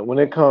said, when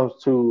it comes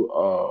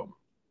to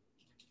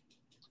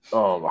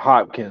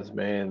Hopkins,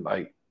 man,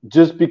 like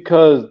just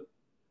because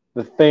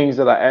the things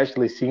that I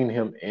actually seen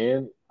him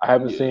in, I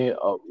haven't seen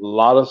a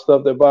lot of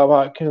stuff that Bob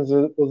Hopkins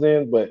was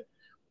in, but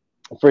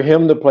for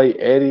him to play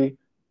Eddie,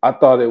 I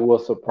thought it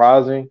was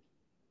surprising.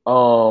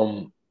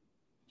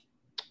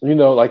 You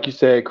know, like you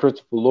said,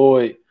 Christopher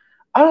Lloyd.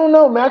 I don't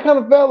know, man. I kind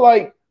of felt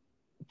like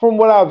from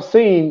what I've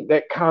seen,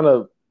 that kind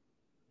of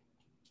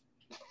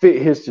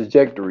fit his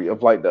trajectory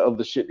of like the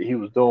other shit that he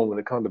was doing when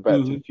it comes to Back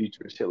to the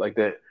Future and shit like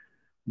that.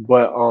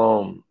 But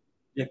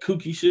yeah,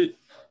 kooky shit.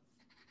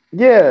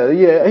 Yeah,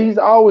 he's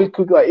always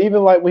kooky. Like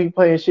even like when he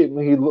playing shit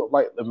when he looked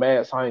like the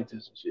mad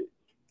scientist and shit.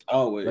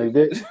 Always. Like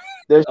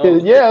that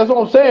shit, yeah, that's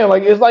what I'm saying.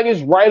 Like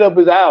it's right up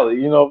his alley,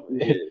 you know.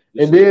 Yeah,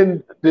 and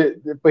then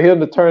for him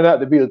to turn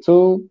out to be a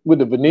tune with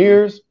the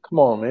veneers, come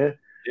on, man.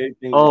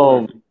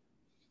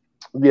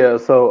 Yeah,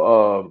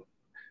 so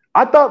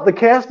I thought the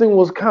casting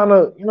was kind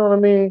of, you know what I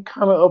mean,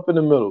 kind of up in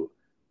the middle.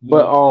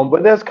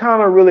 But that's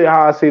kind of really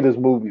how I see this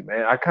movie,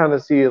 man. I kind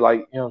of see it like,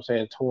 you know what I'm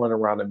saying, torn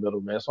around the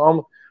middle, man.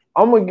 So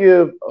I'm gonna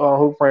give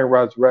Who Framed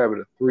Roger Rabbit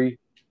a 3.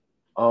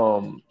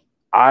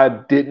 I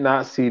did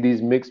not see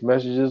these mixed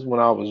messages when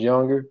I was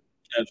younger.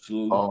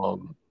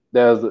 Absolutely.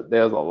 There's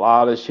a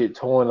lot of shit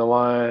towing the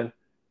line,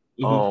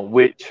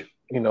 which,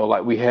 you know,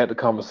 like we had the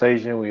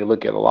conversation when you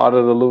look at a lot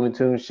of the Looney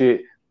Tunes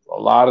shit, a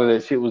lot of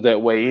that shit was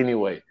that way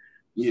anyway.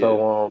 Yeah.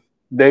 So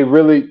they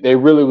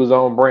really was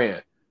on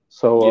brand.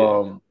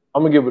 So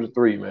I'm gonna give it a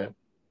 3, man.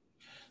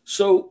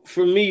 So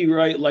for me,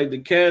 right, like the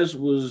cast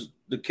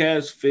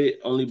fit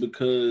only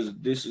because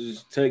this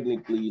is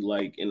technically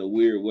like in a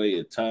weird way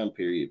a time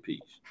period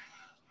piece.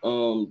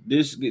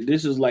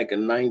 This is like a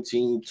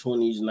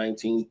 1920s,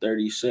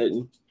 1930s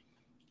setting.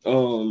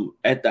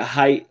 At the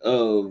height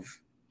of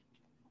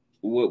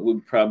what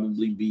would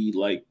probably be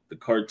like the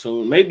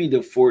cartoon, maybe the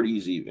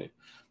 40s even.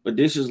 But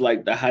this is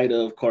like the height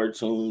of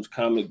cartoons,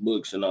 comic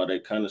books, and all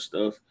that kind of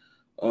stuff.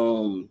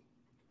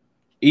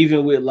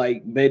 Even with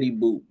like Betty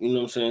Boop, you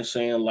know what I'm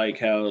saying like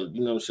how, you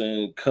know what I'm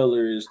saying,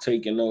 color is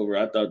taking over.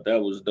 I thought that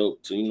was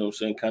dope to, you know what I'm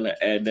saying, kind of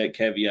add that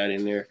caveat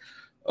in there.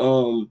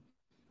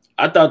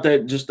 I thought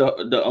that just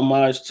the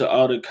homage to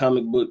all the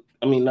comic book,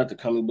 I mean, not the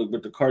comic book,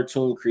 but the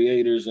cartoon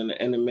creators and the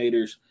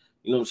animators,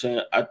 you know what I'm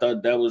saying? I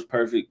thought that was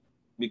perfect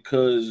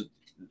because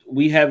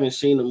we haven't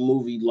seen a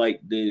movie like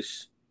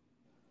this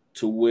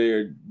to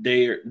where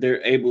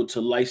they're able to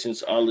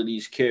license all of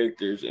these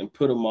characters and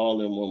put them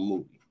all in one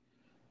movie.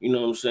 You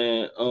know what I'm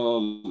saying?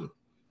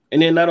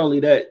 And then not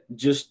only that,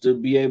 just to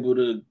be able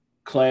to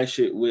clash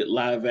it with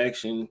live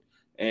action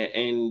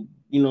and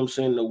you know what I'm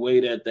saying, the way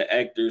that the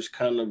actors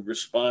kind of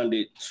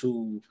responded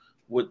to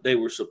what they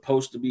were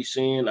supposed to be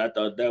seeing, I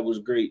thought that was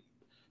great.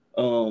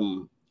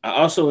 I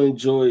also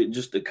enjoyed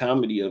just the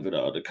comedy of it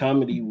all. The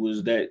comedy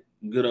was that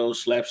good old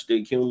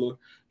slapstick humor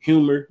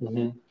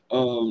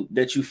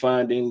that you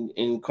find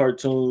in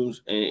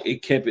cartoons, and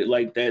it kept it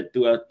like that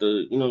throughout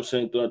the, you know what I'm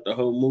saying, throughout the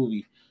whole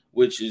movie,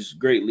 which is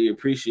greatly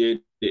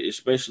appreciated,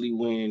 especially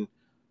when,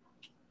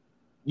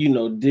 you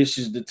know, this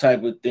is the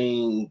type of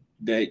thing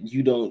that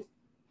you don't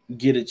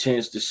get a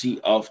chance to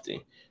see often.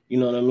 You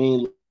know what I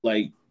mean?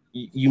 Like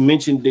you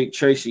mentioned Dick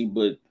Tracy,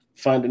 but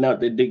finding out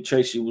that Dick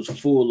Tracy was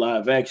full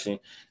live action,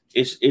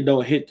 it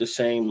don't hit the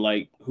same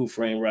like Who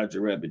Framed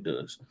Roger Rabbit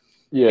does.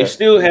 Yeah, it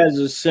still has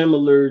a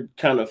similar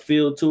kind of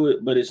feel to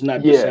it, but it's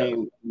not the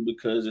same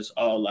because it's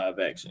all live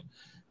action.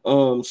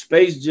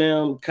 Space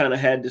Jam kind of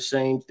had the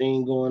same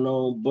thing going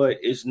on, but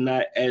it's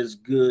not as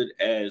good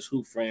as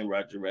Who Framed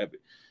Roger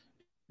Rabbit.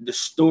 The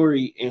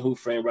story in Who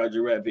Framed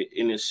Roger Rabbit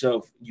in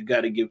itself, you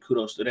got to give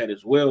kudos to that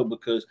as well,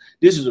 because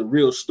this is a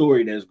real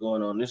story that's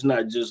going on. It's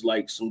not just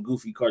like some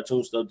goofy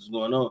cartoon stuff that's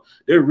going on.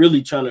 They're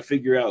really trying to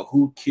figure out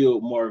who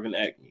killed Marvin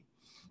Acme.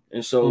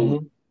 And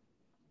so,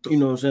 you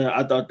know what I'm saying?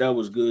 I thought that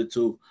was good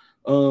too.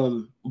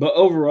 But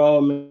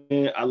overall,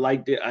 man, I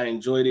liked it. I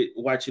enjoyed it.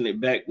 Watching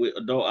it back with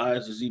adult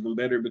eyes is even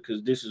better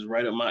because this is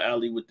right up my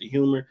alley with the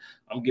humor.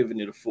 I'm giving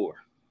it a 4.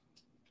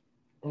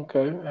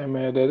 Okay, I'm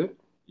mad at it.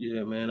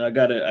 Yeah, man, I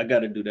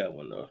gotta do that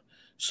one though.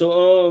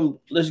 So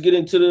let's get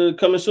into the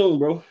coming soon,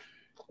 bro.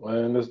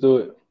 Man, let's do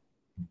it.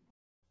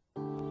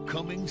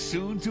 Coming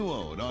soon to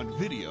own on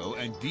video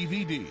and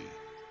DVD.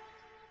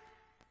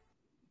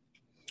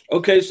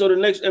 Okay, so the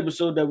next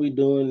episode that we're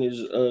doing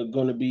is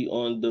going to be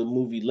on the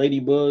movie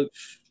Ladybugs.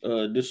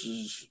 This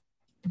is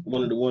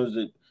one of the ones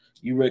that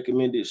you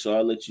recommended, so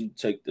I'll let you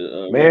take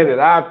the man that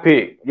I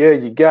picked. Yeah,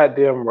 you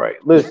goddamn right.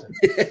 Listen.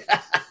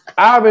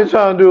 I've been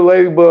trying to do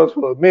Ladybugs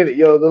for a minute.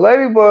 Yo, the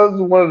Ladybugs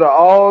is one of the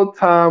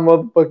all-time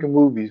motherfucking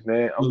movies,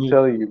 man. I'm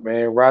telling you,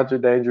 man. Roger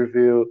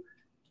Dangerfield.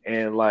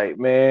 And, like,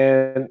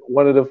 man,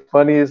 one of the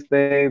funniest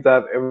things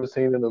I've ever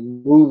seen in a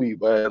movie,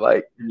 but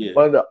like,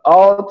 one of the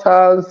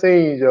all-time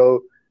scenes,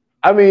 yo.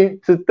 I mean,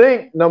 to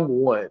think, number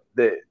one,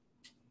 that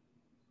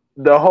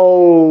the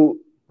whole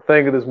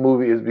thing of this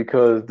movie is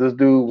because this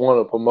dude won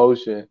a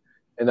promotion,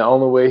 and the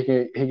only way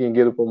he can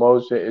get a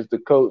promotion is to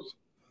coach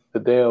the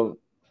damn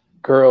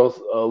girls'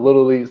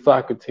 Little League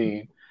soccer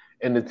team,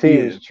 and the team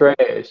is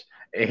trash,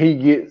 and he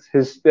gets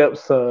his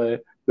stepson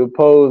to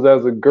pose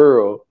as a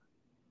girl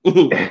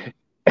and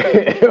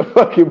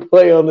fucking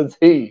play on the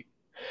team.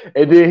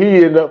 And then he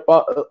ended up,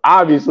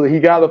 obviously, he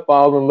got to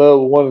fall in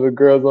love with one of the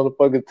girls on the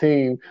fucking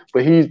team,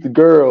 but he's the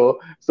girl,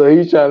 so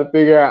he's trying to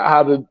figure out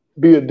how to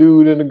be a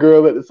dude and a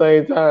girl at the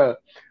same time.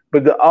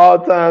 But the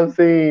all-time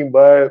scene,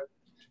 bud,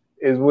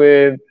 is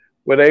when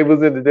they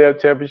was in the damn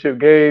championship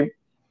game,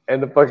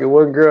 and the fucking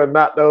one girl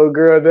knocked the old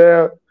girl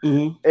down,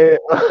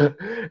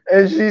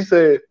 and she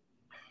said,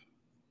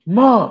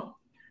 "Mom,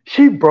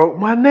 she broke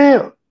my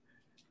nail."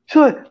 She's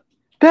like,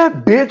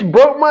 "That bitch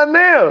broke my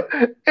nail,"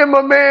 and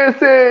my man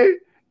said,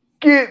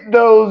 "Get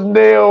those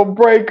nail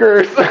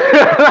breakers."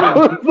 I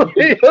was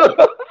like,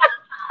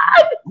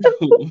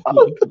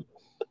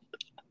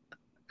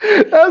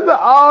 that's the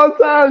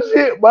all-time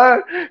shit,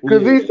 man.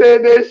 Because he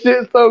said that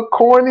shit so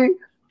corny.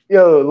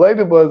 Yo,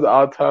 Ladybug's an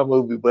all-time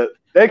movie, but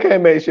they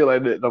can't make shit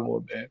like that no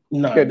more, man.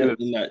 No,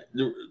 definitely not.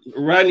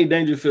 Rodney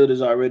Dangerfield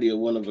is already a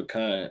one of a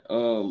kind.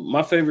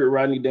 My favorite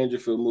Rodney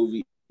Dangerfield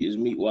movie is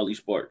Meet Wally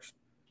Sparks,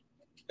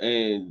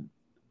 and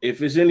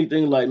if it's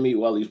anything like Meet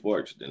Wally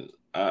Sparks, then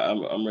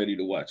I'm ready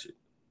to watch it.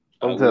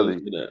 I'm telling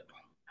you that.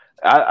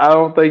 I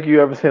don't think you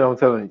ever seen it. I'm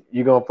telling you,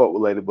 you're gonna fuck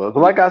with Ladybug.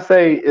 But like I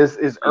say,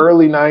 it's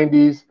early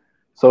 '90s.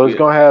 So it's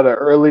gonna have an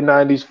early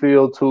 '90s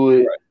feel to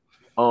it.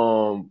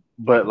 Right.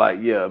 But like,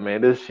 yeah,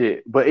 man, this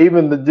shit. But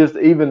even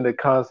the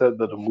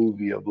concept of the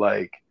movie of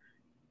like,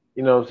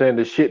 you know what I'm saying,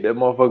 the shit that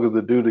motherfuckers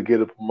would do to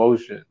get a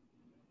promotion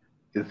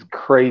is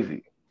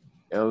crazy.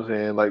 You know what I'm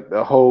saying? Like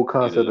the whole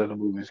concept of the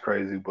movie is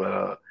crazy.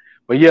 But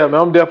yeah,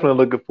 man, I'm definitely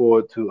looking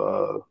forward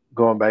to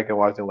going back and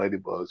watching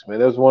Ladybugs, man.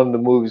 That's one of the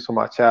movies from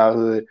my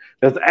childhood.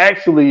 That's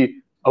actually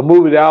a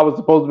movie that I was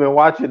supposed to be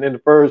watching in the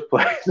first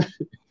place.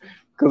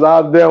 Because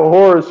all the damn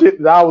horror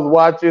shit that I was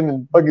watching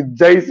and fucking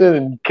Jason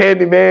and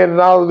Candyman and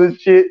all of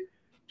this shit.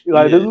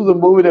 Like, this was a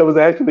movie that was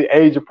actually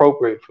age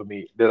appropriate for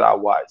me that I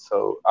watched.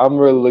 So I'm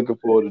really looking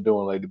forward to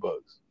doing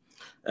Ladybugs.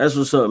 That's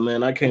what's up,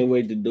 man. I can't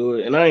wait to do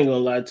it. And I ain't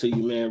going to lie to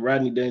you, man.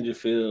 Rodney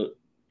Dangerfield,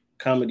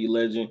 comedy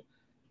legend.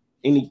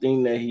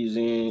 Anything that he's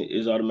in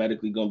is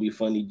automatically going to be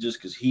funny just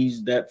because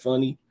he's that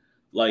funny.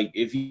 Like,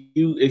 if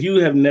you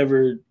have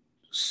never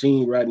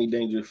seen Rodney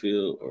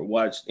Dangerfield or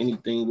watched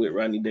anything with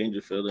Rodney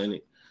Dangerfield in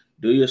it,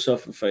 do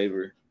yourself a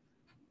favor.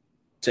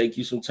 Take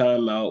you some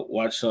time out.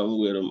 Watch something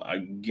with him. I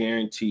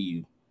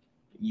guarantee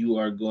you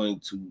are going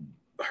to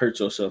hurt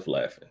yourself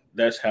laughing.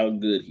 That's how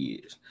good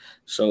he is.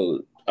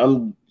 So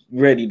I'm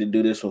ready to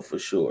do this one for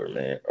sure,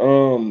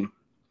 man.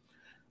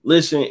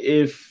 Listen,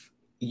 if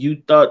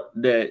you thought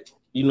that,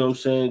 you know what I'm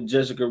saying,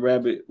 Jessica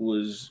Rabbit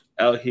was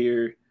out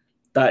here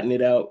thotting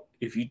it out,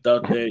 if you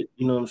thought that,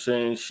 you know what I'm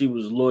saying, she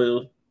was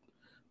loyal,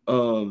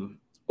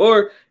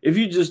 or if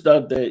you just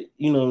thought that,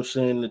 you know what I'm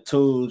saying, the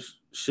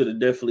Toons should have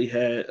definitely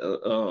had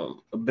a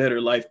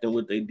better life than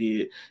what they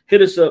did,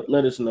 hit us up,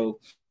 let us know.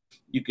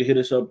 You can hit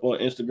us up on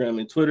Instagram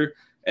and Twitter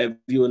at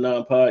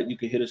ViewerNonPod. You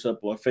can hit us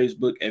up on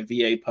Facebook at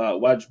VA Pod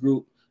Watch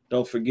Group.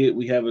 Don't forget,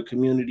 we have a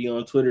community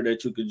on Twitter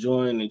that you could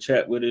join and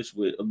chat with us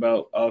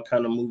about all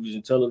kind of movies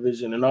and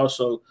television. And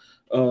also,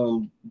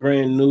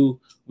 brand new,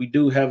 we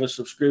do have a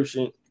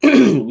subscription.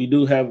 We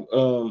do have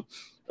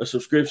a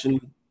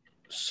subscription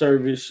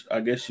service. I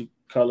guess you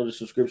call it a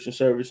subscription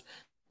service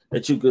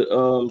that you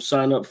could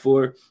sign up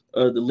for.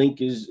 The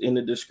link is in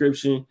the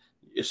description.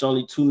 It's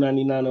only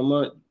 $2.99 a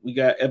month. We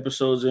got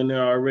episodes in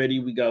there already.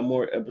 We got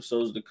more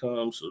episodes to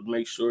come, so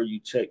make sure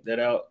you check that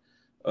out.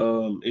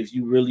 If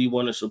you really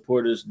want to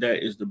support us,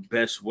 that is the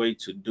best way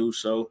to do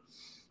so.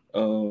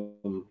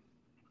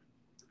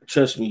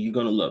 Trust me, you're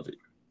gonna love it.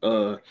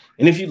 And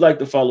if you'd like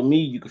to follow me,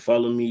 you can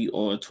follow me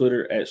on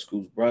Twitter at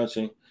Scoops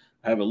Bronson.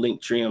 I have a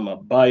link tree on my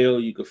bio.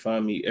 You can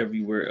find me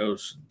everywhere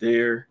else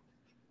there.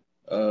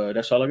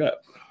 That's all I got.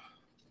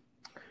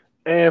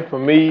 And for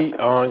me,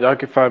 y'all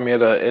can find me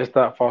at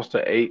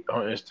s.foster8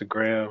 on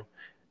Instagram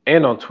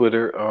and on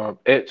Twitter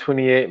at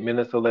 28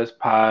 minutes or less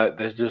pod.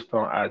 That's just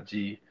on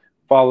IG.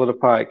 Follow the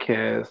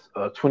podcast,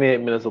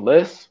 28 minutes or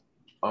less.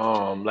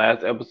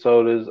 Last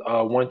episode is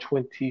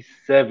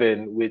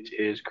 127, which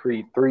is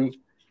Creed 3.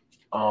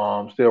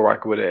 Still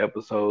rocking with that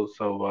episode.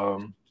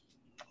 So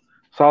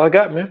that's all I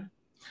got, man.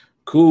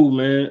 Cool,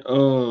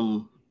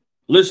 man.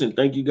 Listen,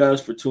 thank you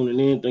guys for tuning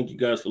in. Thank you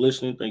guys for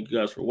listening. Thank you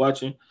guys for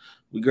watching.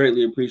 We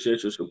greatly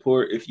appreciate your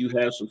support. If you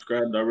have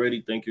subscribed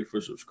already, thank you for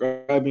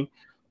subscribing.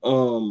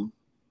 And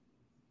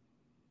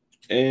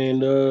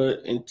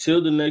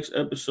until the next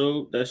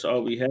episode, that's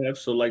all we have.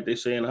 So like they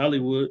say in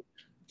Hollywood,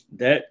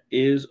 that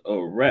is a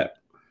wrap.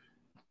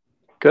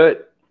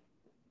 Good.